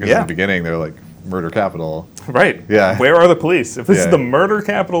 right? Because at the beginning they're like murder capital. Right. Yeah. Where are the police? If this is the murder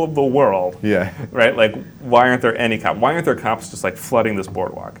capital of the world. Yeah. Right. Like, why aren't there any cops? Why aren't there cops just like flooding this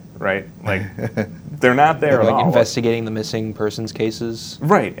boardwalk? Right. Like, they're not there at all. Investigating the missing persons cases.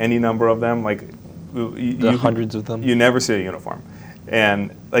 Right. Any number of them. Like, hundreds of them. You never see a uniform,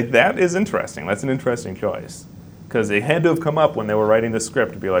 and like that is interesting. That's an interesting choice because they had to have come up when they were writing the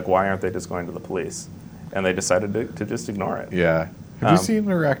script to be like, why aren't they just going to the police? And they decided to just ignore it. Yeah. Have you seen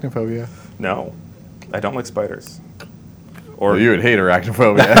Arachnophobia? No, I don't like spiders. Or you would hate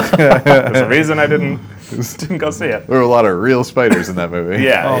Arachnophobia. There's a reason I didn't go see it. There were a lot of real spiders in that movie.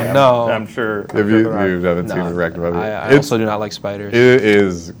 Yeah. No. I'm sure. If you haven't seen Arachnophobia. I also do not like spiders. It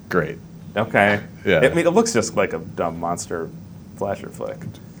is great. Okay. Yeah. I mean, it looks just like a dumb monster slasher flick.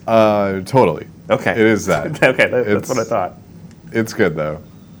 Totally. Okay. It is that. Okay, that's what I thought. It's good, though.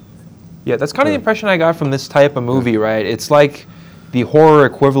 Yeah, that's kind of the impression I got from this type of movie, right? It's like the horror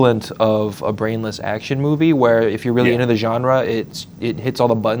equivalent of a brainless action movie, where if you're really into the genre, it hits all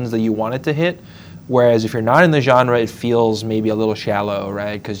the buttons that you want it to hit. Whereas if you're not in the genre, it feels maybe a little shallow,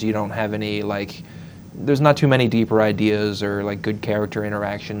 right? Because you don't have any, like, there's not too many deeper ideas or, like, good character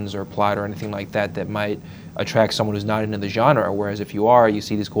interactions or plot or anything like that that might attract someone who's not into the genre. Whereas if you are, you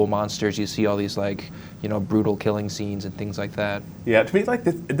see these cool monsters, you see all these, like, you know, brutal killing scenes and things like that. Yeah, to me, like,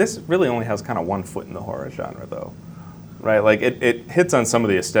 this really only has kind of one foot in the horror genre, though. Right, like it hits on some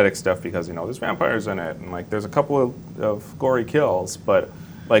of the aesthetic stuff because, you know, there's vampires in it and, like, there's a couple of gory kills, but,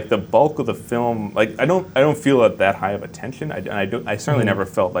 like, the bulk of the film, like, I don't feel it that high of a tension. I certainly never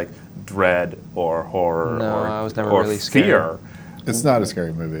felt like dread or horror I was never or really fear. scared. It's not a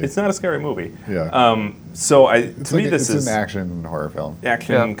scary movie. It's not a scary movie. Yeah. So it's an action horror film.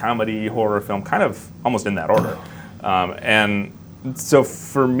 Action, comedy, horror film, kind of almost in that order. And so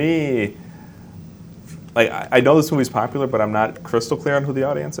for me, like, I know this movie's popular, but I'm not crystal clear on who the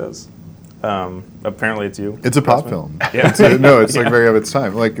audience is. Apparently, it's you. It's a pop film. Yeah. It's like very of its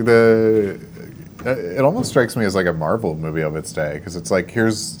time. Like it almost strikes me as like a Marvel movie of its day because it's like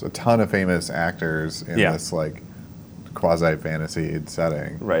here's a ton of famous actors in this like quasi fantasy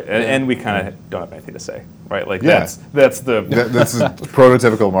setting. Right, and we kind of don't have anything to say. Right, like that's that's a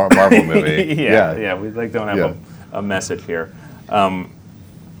prototypical Marvel movie. yeah. We like don't have a message here.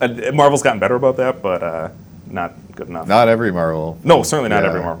 Marvel's gotten better about that, but not good enough. Not every Marvel. No, certainly not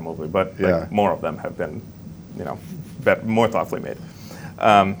every Marvel movie, but like, more of them have been, you know, more thoughtfully made.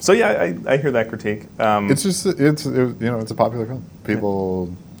 So yeah, I hear that critique. It's just it's a popular film.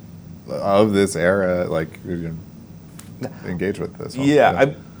 People of this era like engage with this film.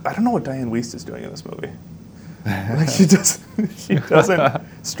 Yeah, I don't know what Diane Wiest is doing in this movie. Like she doesn't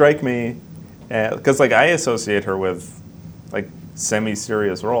strike me because like I associate her with like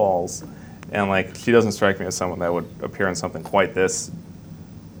semi-serious roles, and like she doesn't strike me as someone that would appear in something quite this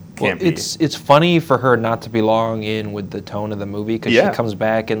campy. It's funny for her not to belong in with the tone of the movie because she comes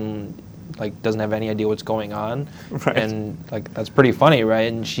back and like doesn't have any idea what's going on, and like that's pretty funny,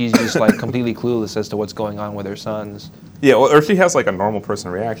 right? And she's just like completely clueless as to what's going on with her sons. Yeah, well, or she has like a normal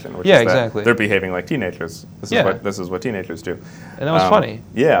person reaction, which is exactly. that they're behaving like teenagers. This is what teenagers do. And that was funny.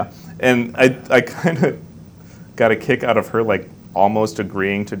 Yeah, and I kind of got a kick out of her like almost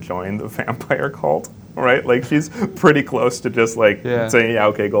agreeing to join the vampire cult, right? Like she's pretty close to just like saying, "Yeah,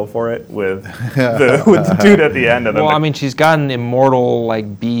 okay, go for it," with the dude at the end. And well, I mean, she's got an immortal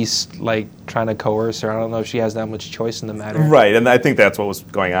like beast like trying to coerce her. I don't know if she has that much choice in the matter. Right, and I think that's what was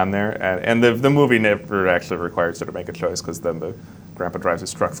going on there. And the movie never actually requires her to make a choice because then the grandpa drives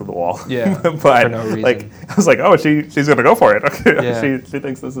his truck through the wall. Yeah, but for no reason. Like I was like, oh, she's gonna go for it. Okay, she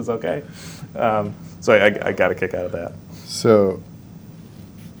thinks this is okay. So I got a kick out of that. So,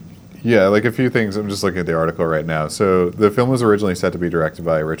 yeah, like a few things. I'm just looking at the article right now. So the film was originally set to be directed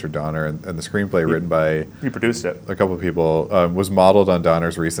by Richard Donner, and the screenplay written by he produced it. A couple of people was modeled on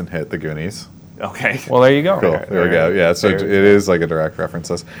Donner's recent hit, The Goonies. Okay. Well, there you go. Cool. There we go. Yeah, so it is like a direct reference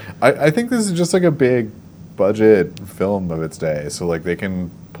to this. I think this is just like a big budget film of its day. So like they can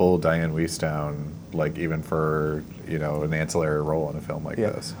pull Diane Wiest down, like even for an ancillary role in a film like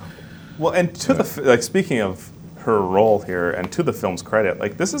this. Well, and to the speaking of her role here, and to the film's credit,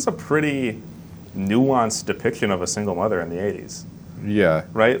 like this is a pretty nuanced depiction of a single mother in the 80s. Yeah.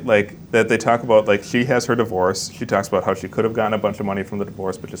 Right? Like that they talk about, like she has her divorce. She talks about how she could have gotten a bunch of money from the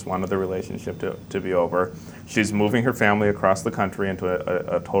divorce, but just wanted the relationship to be over. She's moving her family across the country into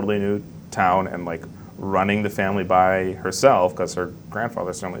a totally new town and like running the family by herself because her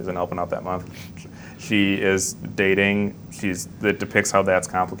grandfather certainly isn't helping out that month. She is dating. That depicts how that's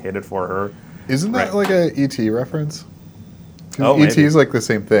complicated for her. Isn't that like a E.T. reference? Oh, E.T. is like the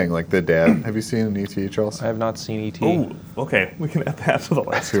same thing, like the dad. Have you seen an E.T., Charles? I have not seen E.T. Oh, okay. We can add that to the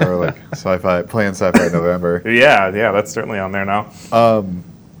list. Who are like playing sci-fi November. Yeah, that's certainly on there now.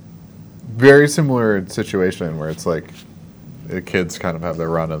 Very similar situation where it's like the kids kind of have the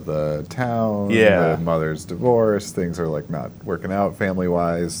run of the town. Yeah. The mother's divorced. Things are like not working out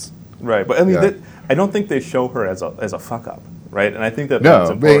family-wise. Right, but I mean, I don't think they show her as a fuck up, right? And I think that's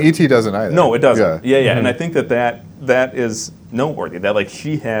important. No, E.T. doesn't either. No, it doesn't. Yeah. Mm-hmm. And I think that is noteworthy. That like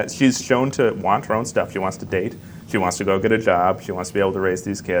she's shown to want her own stuff. She wants to date. She wants to go get a job. She wants to be able to raise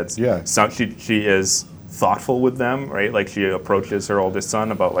these kids. Yeah. So she is thoughtful with them, right? Like she approaches her oldest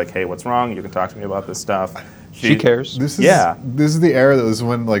son about like, hey, what's wrong? You can talk to me about this stuff. She cares. This is the era that was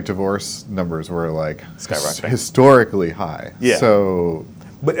when like divorce numbers were like skyrocketing, historically high. Yeah. So.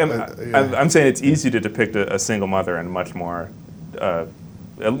 But I'm saying it's easy to depict a single mother in much less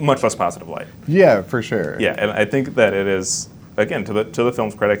positive light. Yeah, for sure. Yeah, and I think that it is, again, to the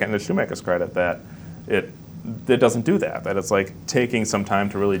film's credit and the Shoemaker's credit, that it it doesn't do that. That it's like taking some time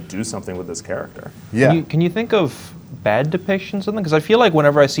to really do something with this character. Yeah. Can you think of bad depictions of them? Because I feel like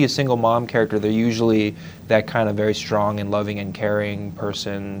whenever I see a single mom character, they're usually that kind of very strong and loving and caring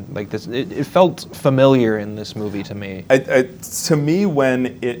person. Like this, it felt familiar in this movie to me. To me,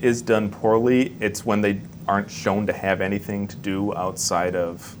 when it is done poorly, it's when they aren't shown to have anything to do outside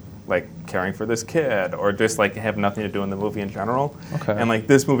of like caring for this kid, or just like have nothing to do in the movie in general. Okay. And like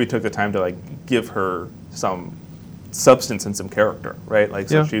this movie took the time to like give her some substance and some character, right? Like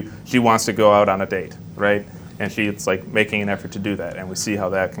so she wants to go out on a date, right? And she's like making an effort to do that, and we see how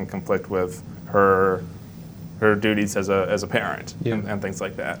that can conflict with her duties as a parent and things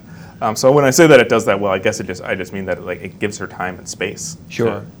like that. So when I say that it does that well, I guess I just mean that it gives her time and space.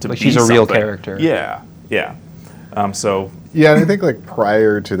 Sure, to like be she's a real something. character. Yeah. So Yeah, and I think like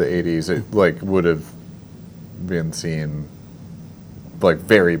prior to the 80s, it like would have been seen like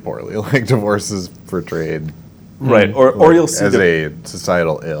very poorly. Like divorce is portrayed right, or like, you'll see as a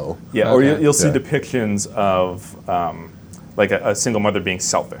societal ill. Yeah, Okay. or you'll see depictions of like a single mother being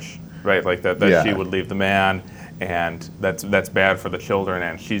selfish, right? Like that she would leave the man, and that's bad for the children,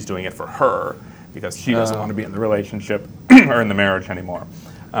 and she's doing it for her because she doesn't want to be in the relationship or in the marriage anymore.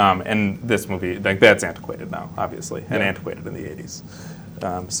 And this movie, like that's antiquated now, obviously, and antiquated in the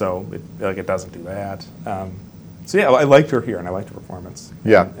 80s. So it doesn't do that. So yeah, I liked her here, and I liked her performance.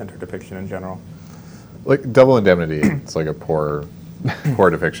 Yeah. And her depiction in general. Like Double Indemnity, it's like a poor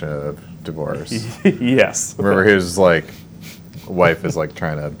depiction of divorce. Yes. Remember his like wife is like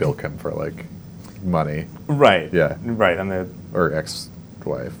trying to bilk him for like money. Right. Yeah. Right, and Or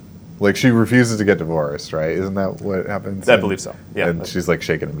ex-wife. Like she refuses to get divorced, right? Isn't that what happens? I believe so. Yeah. And she's like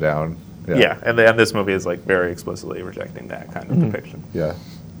shaking him down. Yeah, and this movie is like very explicitly rejecting that kind of depiction. Yeah.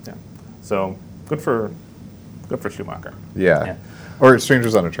 Yeah. So good for Schumacher. Yeah. Or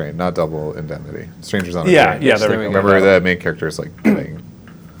Strangers on a Train, not Double Indemnity. Strangers on a Yeah, Train. yeah. There we go. Remember the main character is like getting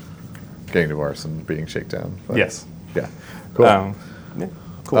divorced and being shaken down. But, Yes. Yeah. Cool. Yeah.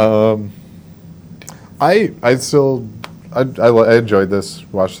 Cool. I enjoyed this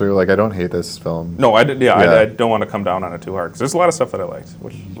watch through. Like I don't hate this film. No, I did. Yeah, Yeah. I don't want to come down on it too hard because there's a lot of stuff that I liked,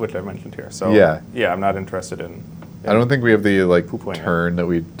 which I mentioned here. So Yeah. I'm not interested in. I don't think we have the like Poo-pooing it. turn that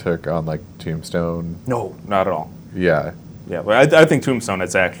we took on like Tombstone. No, not at all. Yeah. Yeah, but I think Tombstone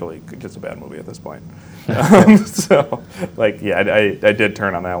is actually just a bad movie at this point. So, like, yeah, I did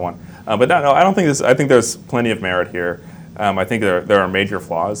turn on that one. But no, I don't think this. I think there's plenty of merit here. I think there are major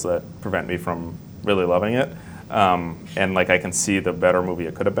flaws that prevent me from really loving it. And like I can see the better movie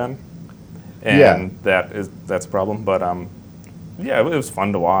it could have been. And that's a problem. But yeah, it was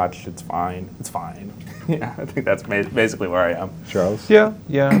fun to watch. It's fine. Yeah, I think that's basically where I am. Charles? Yeah.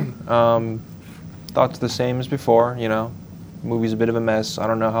 Thoughts the same as before, Movie's a bit of a mess. I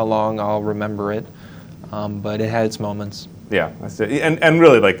don't know how long I'll remember it, but it had its moments. Yeah, that's it. And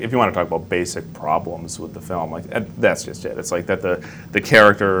really, like, if you want to talk about basic problems with the film, like, that's just it. It's like that the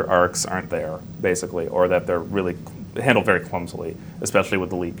character arcs aren't there, basically, or that they're really handled very clumsily, especially with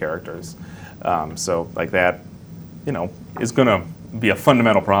the lead characters. So, like, that, is going to be a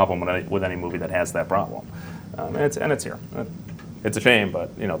fundamental problem with any movie that has that problem. And it's here. It's a shame,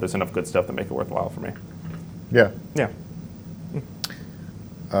 but, there's enough good stuff to make it worthwhile for me. Yeah. Yeah.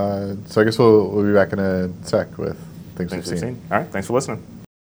 So I guess we'll be back in a sec with things we've seen. All right, thanks for listening.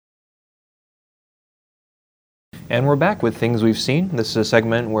 And we're back with Things We've Seen. This is a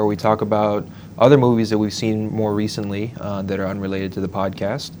segment where we talk about other movies that we've seen more recently that are unrelated to the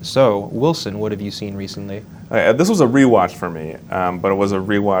podcast. So, Wilson, what have you seen recently? This was a rewatch for me, but it was a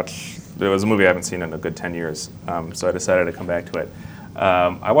rewatch. It was a movie I haven't seen in a good 10 years, so I decided to come back to it.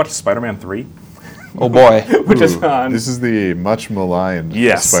 I watched Spider-Man 3. Oh boy! Which is on. This is the much maligned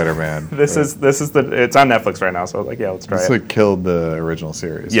Spider-Man. It's on Netflix right now, so let's try it. This like killed the original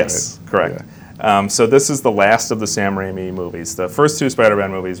series. Yes, right? correct. Yeah. So this is the last of the Sam Raimi movies. The first two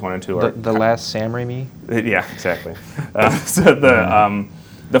Spider-Man movies, 1 and 2, are the last Sam Raimi. Yeah, exactly. So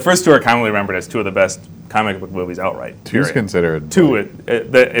the first two are commonly remembered as two of the best comic book movies outright. Two's considered.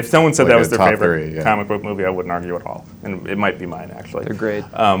 If someone said like that was their favorite comic book movie, I wouldn't argue at all, and it might be mine actually. They're great.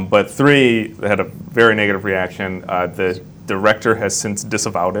 But 3 had a very negative reaction. The director has since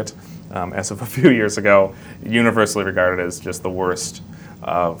disavowed it as of a few years ago. Universally regarded as just the worst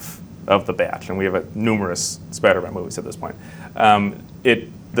of the batch, and we have numerous Spider-Man movies at this point.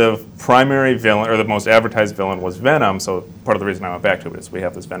 The primary villain, or the most advertised villain, was Venom, so part of the reason I went back to it is we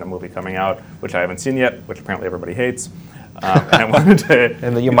have this Venom movie coming out, which I haven't seen yet, which apparently everybody hates. And I wanted to...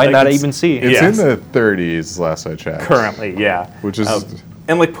 And you might not even see. It's in the 30s, last I checked. Currently, yeah. Which is...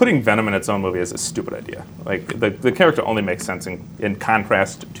 And like putting Venom in its own movie is a stupid idea. Like the character only makes sense in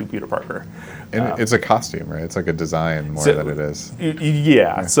contrast to Peter Parker. And it's a costume, right? It's like a design more than it is.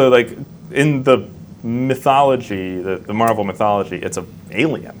 Yeah. So like in the mythology, the Marvel mythology, it's an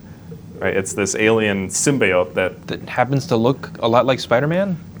alien, right? It's this alien symbiote that happens to look a lot like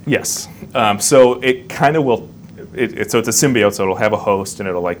Spider-Man. Yes. So it kind of will. So it's a symbiote, so it'll have a host, and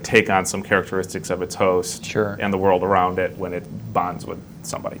it'll like take on some characteristics of its host and the world around it when it bonds with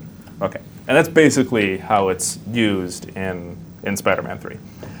somebody. Okay, and that's basically how it's used in Spider-Man 3.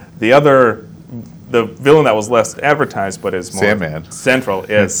 The villain that was less advertised but is more central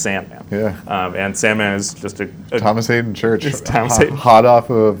is Sandman. Yeah. And Sandman is just a Thomas Hayden Church. Thomas Hayden. Hot off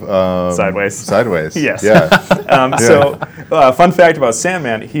of Sideways. Sideways. Yes. Yeah. So, fun fact about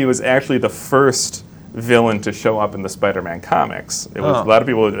Sandman: he was actually the first villain to show up in the Spider-Man comics. It was a lot of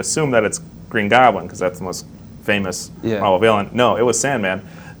people would assume that it's Green Goblin because that's the most famous Marvel villain. No, it was Sandman.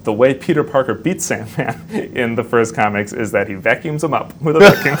 The way Peter Parker beats Sandman in the first comics is that he vacuums him up with a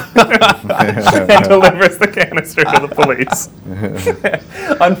vacuum cleaner and delivers the canister to the police.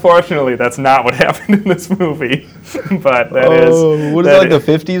 Unfortunately, that's not what happened in this movie, but that is... What is it, like the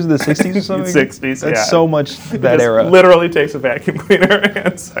 50s, the 60s or something? 60s, That's so much that he era. Literally takes a vacuum cleaner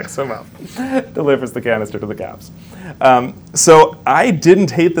and sucks him up. Delivers the canister to the cops. So I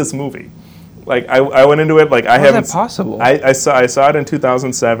didn't hate this movie. Like I went into it like I haven't. How is that possible? I saw it in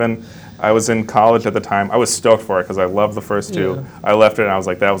 2007. I was in college at the time. I was stoked for it because I loved the first two. Yeah. I left it and I was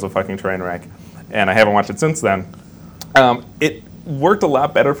like, that was a fucking train wreck, and I haven't watched it since then. It worked a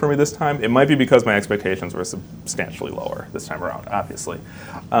lot better for me this time. It might be because my expectations were substantially lower this time around. Obviously,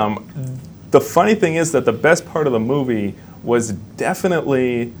 the funny thing is that the best part of the movie was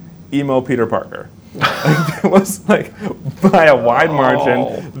definitely emo Peter Parker. It was like by a wide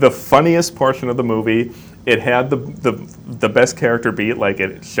margin the funniest portion of the movie. It had the best character beat. Like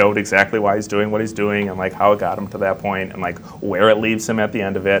it showed exactly why he's doing what he's doing and like how it got him to that point and like where it leaves him at the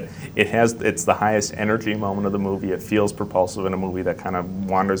end of it. It's the highest energy moment of the movie. It feels propulsive in a movie that kind of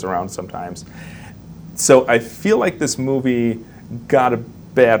wanders around sometimes. So I feel like this movie got a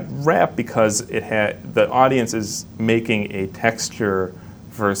bad rap because the audience is making a texture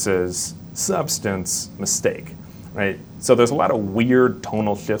versus substance mistake, right? So there's a lot of weird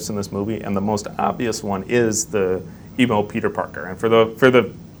tonal shifts in this movie, and the most obvious one is the emo Peter Parker. And for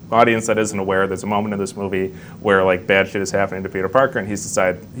the audience that isn't aware, there's a moment in this movie where like bad shit is happening to Peter Parker, and he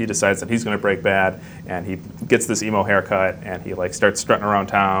decides that he's going to break bad, and he gets this emo haircut, and he like starts strutting around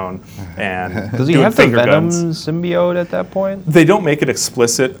town and does he have the Venom symbiote at that point? They don't make it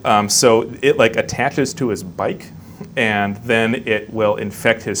explicit, so it like attaches to his bike. And then it will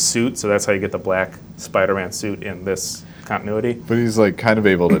infect his suit, so that's how you get the black Spider-Man suit in this continuity. But he's like kind of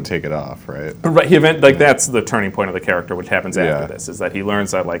able to take it off, right? Right. That's the turning point of the character, which happens after this, is that he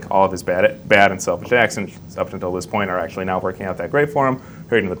learns that like all of his bad and selfish actions up until this point are actually now working out that great for him,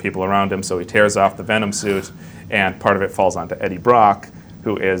 hurting the people around him. So he tears off the Venom suit, and part of it falls onto Eddie Brock,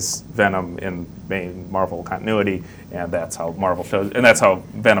 who is Venom in main Marvel continuity, and that's how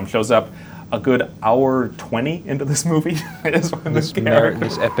Venom shows up. A good hour 20 into this movie is when this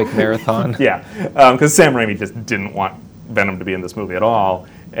epic marathon. Yeah, because Sam Raimi just didn't want Venom to be in this movie at all,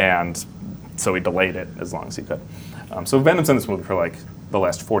 and so he delayed it as long as he could. So Venom's in this movie for like the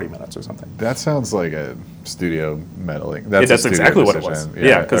last 40 minutes or something. That sounds like a studio meddling. That's exactly what it was.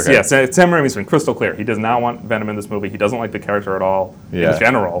 Yeah, because Sam Raimi's been crystal clear. He does not want Venom in this movie. He doesn't like the character at all in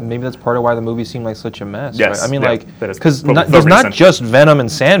general. Maybe that's part of why the movie seemed like such a mess. Yes, right? I mean, because there's not just Venom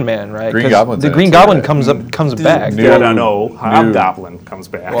and Sandman, right? Green Goblin's the Green Goblin comes back. No, Hobgoblin comes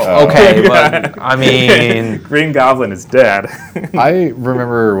back. Well, okay, but I mean, Green Goblin is dead. I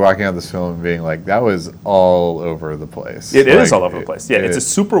remember walking out of this film and being like, that was all over the place. It is all over the place. Yeah, it's a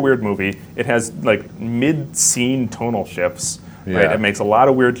super weird movie. It has like mid-scene tonal shifts. Right, it makes a lot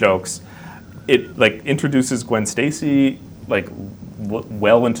of weird jokes. It like introduces Gwen Stacy like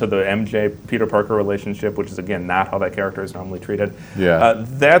well into the MJ Peter Parker relationship, which is again not how that character is normally treated. Yeah.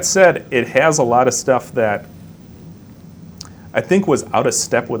 That said, it has a lot of stuff that I think was out of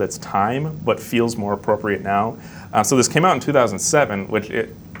step with its time, but feels more appropriate now. So this came out in 2007, which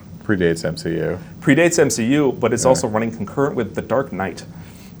it predates MCU. Predates MCU, but it's also running concurrent with The Dark Knight.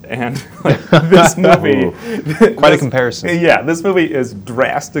 And like, this movie... Quite a comparison. Yeah, this movie is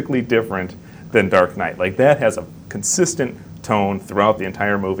drastically different than Dark Knight. Like, that has a consistent tone throughout the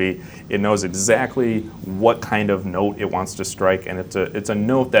entire movie. It knows exactly what kind of note it wants to strike, and it's a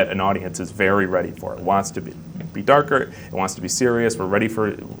note that an audience is very ready for. It wants to be darker. It wants to be serious. We're ready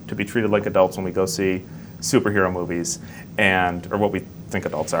to be treated like adults when we go see superhero movies, or what we think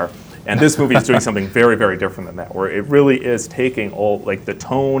adults are. And this movie is doing something very, very different than that, where it really is taking old, like the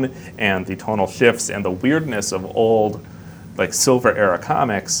tone and the tonal shifts and the weirdness of old, like Silver Era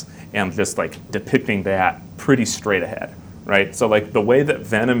comics, and just like depicting that pretty straight ahead, right? So like the way that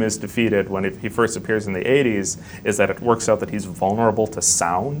Venom is defeated when he first appears in the 80s is that it works out that he's vulnerable to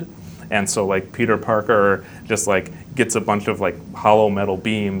sound. And so like Peter Parker just like gets a bunch of like hollow metal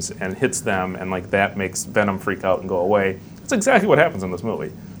beams and hits them, and like that makes Venom freak out and go away. That's exactly what happens in this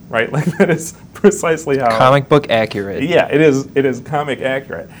movie, right? Like that is precisely how comic book accurate. Yeah, it is comic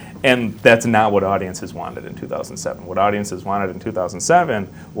accurate. And that's not what audiences wanted in 2007. What audiences wanted in 2007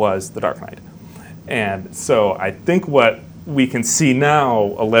 was The Dark Knight. And so I think what we can see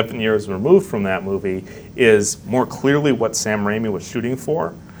now, 11 years removed from that movie, is more clearly what Sam Raimi was shooting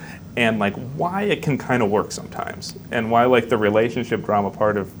for, and like why it can kind of work sometimes, and why like the relationship drama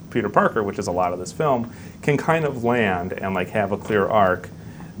part of Peter Parker, which is a lot of this film, can kind of land and like have a clear arc.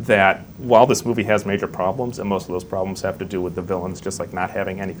 That while this movie has major problems, and most of those problems have to do with the villains just like not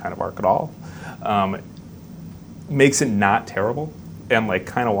having any kind of arc at all, makes it not terrible and like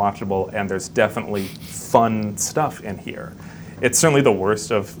kind of watchable, and there's definitely fun stuff in here. It's certainly the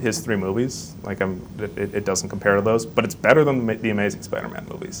worst of his 3 movies. Like it doesn't compare to those, but it's better than the Amazing Spider-Man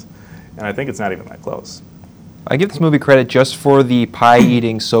movies, and I think it's not even that close. I give this movie credit just for the pie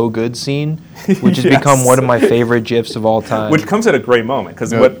eating so good scene, which has become one of my favorite GIFs of all time. Which comes at a great moment because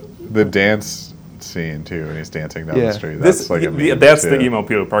the dance scene too, when he's dancing down the street. That's that's the emo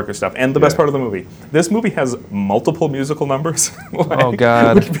Peter Parker stuff, and the best part of the movie. This movie has multiple musical numbers. Like, oh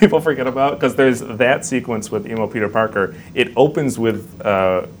God! Which people forget about, because there's that sequence with emo Peter Parker. It opens with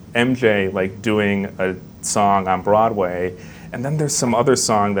MJ like doing a song on Broadway. And then there's some other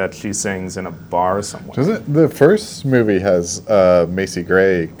song that she sings in a bar somewhere. Doesn't the first movie has a Macy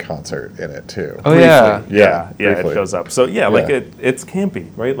Gray concert in it too? Oh yeah, yeah, it shows up. So yeah, like it's campy,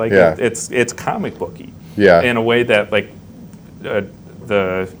 right? Like it's comic booky. Yeah. In a way that like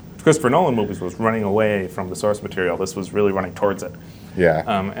the Christopher Nolan movies was running away from the source material. This was really running towards it. Yeah.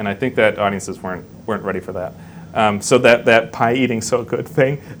 And I think that audiences weren't ready for that. So that pie eating so good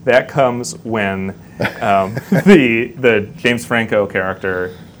thing, that comes when the James Franco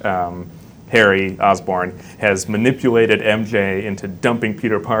character, Harry Osborn, has manipulated MJ into dumping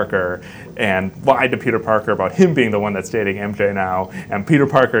Peter Parker and lied to Peter Parker about him being the one that's dating MJ now, and Peter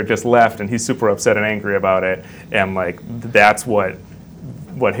Parker just left and he's super upset and angry about it, and like that's what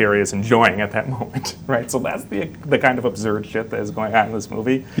Harry is enjoying at that moment, right? So that's the kind of absurd shit that is going on in this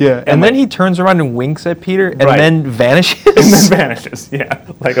movie. Yeah, and then he turns around and winks at Peter, and then vanishes. And then vanishes, yeah,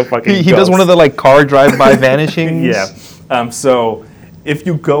 like a fucking He does one of the like car drive-by vanishings. Yeah. So if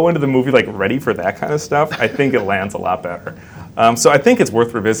you go into the movie like ready for that kind of stuff, I think it lands a lot better. So I think it's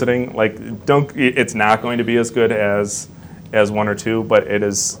worth revisiting. Like, it's not going to be as good as 1 or 2, but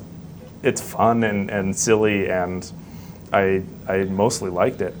it's fun and silly, and I mostly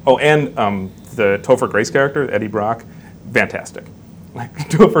liked it. Oh, and the Topher Grace character, Eddie Brock, fantastic. Like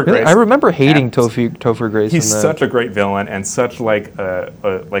Topher Grace. I remember hating Topher Grace. He's such a great villain and such like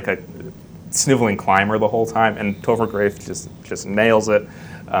a sniveling climber the whole time, and Topher Grace just nails it.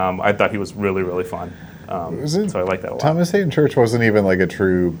 I thought he was really, really fun. So I like that a lot. Thomas Hayden Church wasn't even like a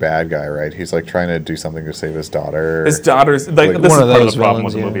true bad guy, right? He's like trying to do something to save his daughter. His daughter's like this is part of the problem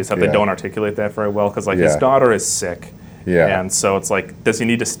with the movie, is that they don't articulate that very well, because like his daughter is sick. Yeah. And so it's like, does he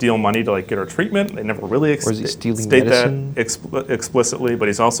need to steal money to like get her treatment? They never really or is he stealing state medicine? that explicitly, but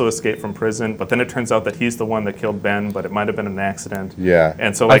he's also escaped from prison. But then it turns out that he's the one that killed Ben, but it might have been an accident. Yeah.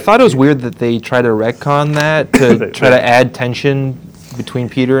 And so like, I thought it was weird that they try to retcon that to try to add tension between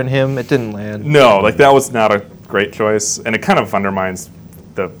Peter and him. It didn't land. No, like that was not a great choice, and it kind of undermines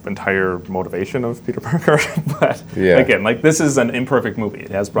the entire motivation of Peter Parker. But again, like this is an imperfect movie. It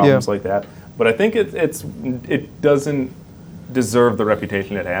has problems like that. But I think it doesn't deserve the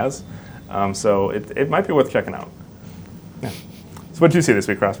reputation it has. So it might be worth checking out. Yeah. So what did you see this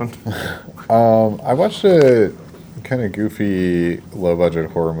week, Crossman? I watched a kind of goofy,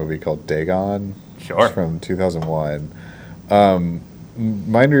 low-budget horror movie called Dagon. Sure. It's from 2001.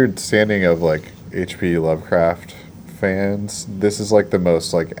 My understanding of like H.P. Lovecraft fans, this is like the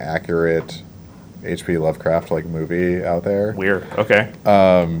most like accurate H.P. Lovecraft like movie out there. Weird. Okay.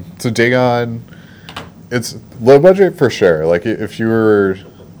 So Dagon, it's low budget for sure. Like if you were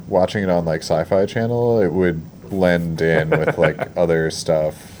watching it on like Sci-Fi Channel, it would blend in with like other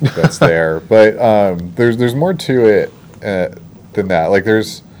stuff that's there. But there's more to it than that. Like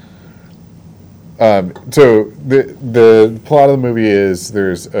there's so the plot of the movie is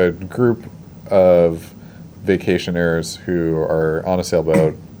there's a group of vacationers who are on a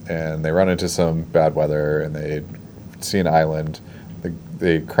sailboat, and they run into some bad weather, and they see an island. The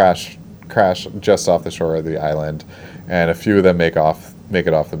they crash just off the shore of the island, and a few of them make it off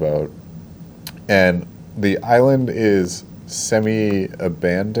the boat, and the island is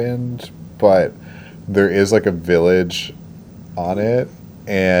semi-abandoned, but there is like a village on it,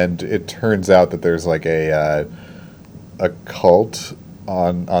 and it turns out that there's like a cult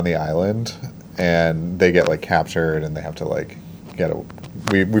on the island, and they get like captured, and they have to like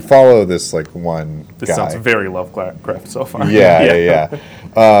we follow this like one This guy. sounds very Lovecraft so far. Yeah.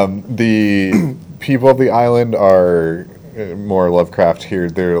 The people of the island are more Lovecraft here.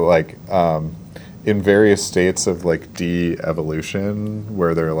 They're like in various states of like de-evolution,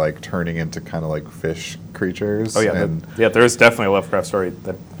 where they're like turning into kind of like fish creatures. Oh yeah, there is definitely a Lovecraft story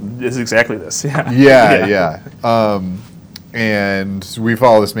that is exactly this. Yeah. And we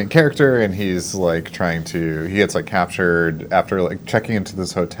follow this main character, and he's like he gets like captured after like checking into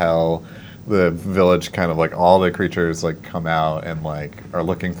this hotel. The village kind of like all the creatures like come out and like are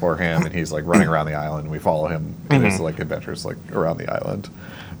looking for him, and he's like running around the island. We follow him in his like adventures like around the island.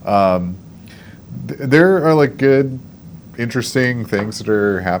 There are like good, interesting things that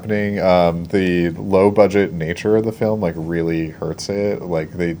are happening. The low budget nature of the film like really hurts it.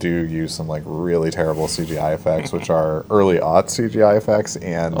 Like they do use some like really terrible CGI effects, which are early aught CGI effects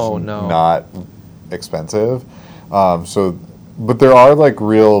and not expensive. But there are like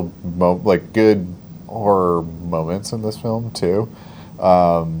real like good horror moments in this film too.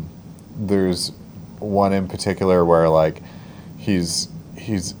 There's one in particular where like he's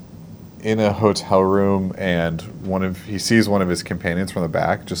in a hotel room, and he sees one of his companions from the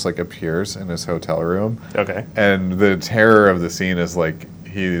back just like appears in his hotel room. Okay. And the terror of the scene is like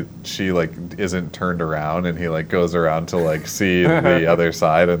she like isn't turned around, and he like goes around to like see the other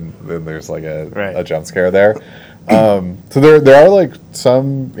side, and then there's like a jump scare there. So there are like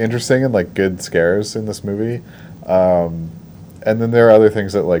some interesting and like good scares in this movie. And then there are other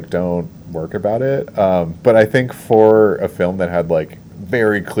things that like don't work about it. But I think for a film that had like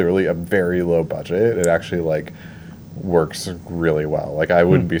very clearly a very low budget, it actually like works really well. Like I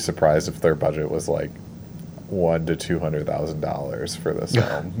wouldn't be surprised if their budget was like $100,000 to $200,000 for this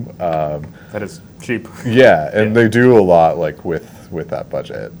film. That is cheap. Yeah, and they do a lot like with that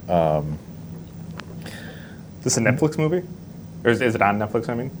budget. Is this a Netflix movie? Or is it on Netflix,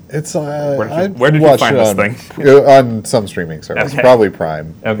 I mean? It's where did you find this thing? On some streaming service. Okay. Probably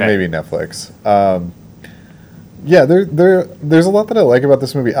Prime. Okay. Maybe Netflix. Yeah, there's a lot that I like about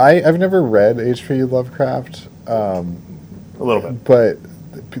this movie. I've never read H.P. Lovecraft. A little bit. But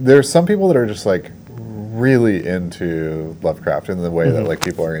there's some people that are just like really into Lovecraft in the way that like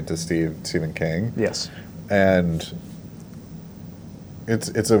people are into Stephen King. Yes. And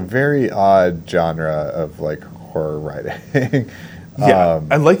it's a very odd genre of like horror writing.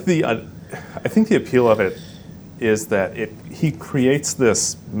 I like I think the appeal of it is that he creates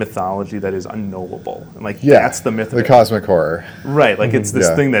this mythology that is unknowable, and like that's the myth of the cosmic horror, right? Like it's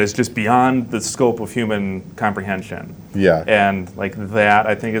this thing that is just beyond the scope of human comprehension. Yeah, and like that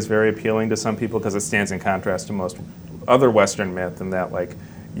I think is very appealing to some people because it stands in contrast to most other Western myth, and that like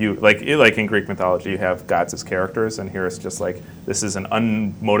in Greek mythology you have gods as characters, and here it's just like this is an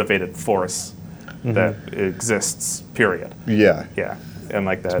unmotivated force that exists. Period. Yeah. And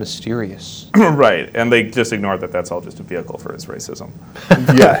like that. It's mysterious. Right. And they just ignore that that's all just a vehicle for his racism.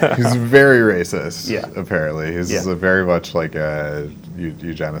 Yeah. He's very racist, apparently. He's very much like a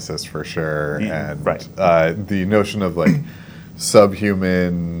eugenicist for sure. And the notion of like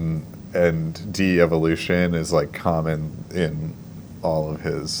subhuman and de-evolution is like common in all of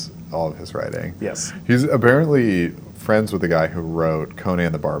his writing. Yes. He's apparently friends with the guy who wrote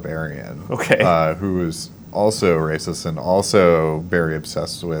Conan the Barbarian. Okay. Who is also racist and also very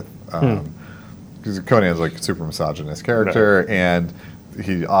obsessed with because Conan's like a super misogynist character, and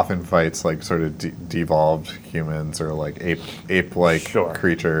he often fights like sort of devolved humans or like ape-like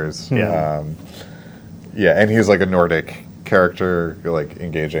creatures. And he's like a Nordic character, like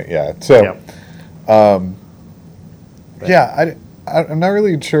engaging. I'm not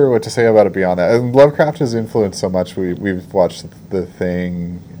really sure what to say about it beyond that. And Lovecraft has influenced so much. We've watched The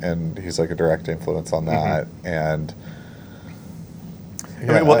Thing, and he's like a direct influence on that. And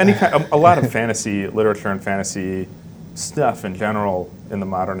I mean, a lot of fantasy literature and fantasy stuff in general in the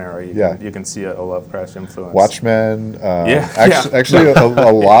modern era, you can see a Lovecraft influence. Watchmen. Actually, a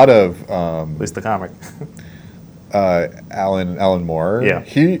lot of at least the comic. Alan Moore. Yeah.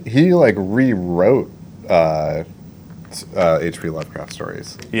 He like rewrote H.P. Lovecraft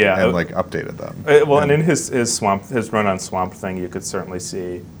stories. Yeah. And like updated them. And in his run on Swamp Thing, you could certainly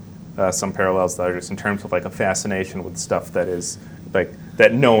see some parallels there, just in terms of like a fascination with stuff that is like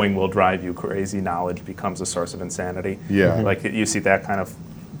that knowing will drive you crazy. Knowledge becomes a source of insanity. Yeah. Like you see that kind of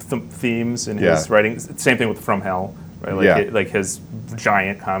themes in his writing. Same thing with From Hell, right? Like his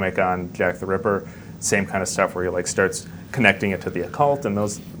giant comic on Jack the Ripper. Same kind of stuff where he like starts connecting it to the occult and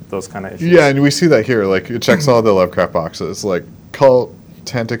those kind of issues. Yeah, and we see that here. Like it checks all the Lovecraft boxes, like cult,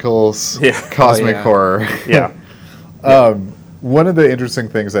 tentacles, cosmic horror. Yeah. One of the interesting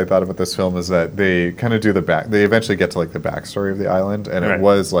things I thought about this film is that they kind of do they eventually get to like the backstory of the island, and it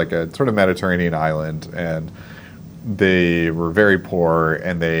was like a sort of Mediterranean island, and they were very poor,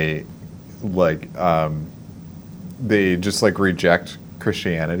 and they just like reject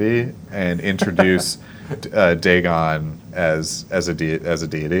Christianity and introduce Dagon as a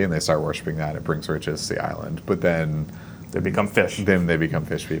deity, and they start worshiping that. It brings riches to the island, but then they become fish. Then they become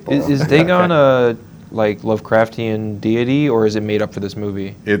fish people. Is Dagon a like Lovecraftian deity, or is it made up for this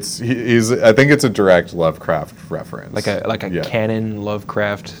movie? He's I think it's a direct Lovecraft reference, like a canon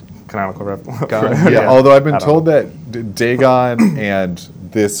Lovecraft canonical reference. Yeah, although I've been told that Dagon and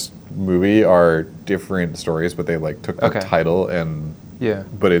this movie are different stories, but they like took the title and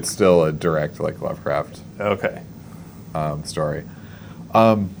but it's still a direct like Lovecraft story.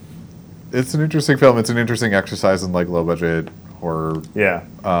 It's an interesting film. It's an interesting exercise in like low budget horror. Yeah.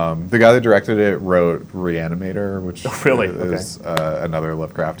 The guy that directed it wrote Reanimator, which is okay. Another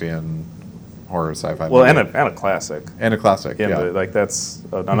Lovecraftian horror sci-fi movie. And a classic. And a classic, yeah. Like that's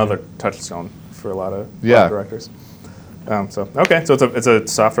another touchstone for a lot of directors. So it's a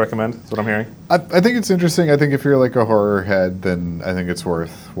soft recommend. That's what I'm hearing. I think it's interesting. I think if you're like a horror head, then I think it's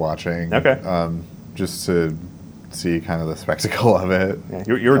worth watching. Okay. Just to see kind of the spectacle of it. Yeah,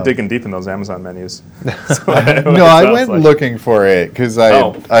 you were digging deep in those Amazon menus. No, I went looking for it because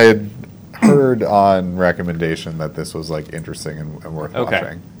I had heard on recommendation that this was like interesting and worth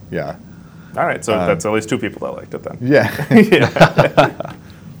watching. Yeah. All right, so that's at least two people that liked it then. Yeah.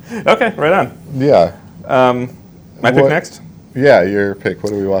 Okay, right on. Yeah. My pick next? Yeah, your pick.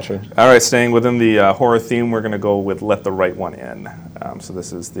 What are we watching? All right, staying within the horror theme, we're going to go with Let the Right One In. So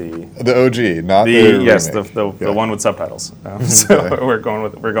this is the OG, not the remake. the one with subtitles. So we're going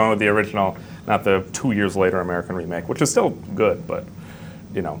with the original, not the 2 years later American remake, which is still good, but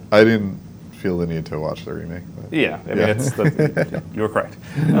you know. I didn't feel the need to watch the remake. But yeah, I mean you were correct.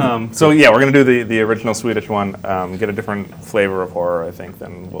 So yeah, we're going to do the original Swedish one. Get a different flavor of horror, I think,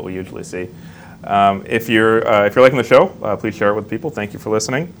 than what we usually see. If you're liking the show, please share it with people. Thank you for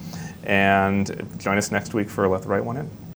listening, and join us next week for Let the Right One In.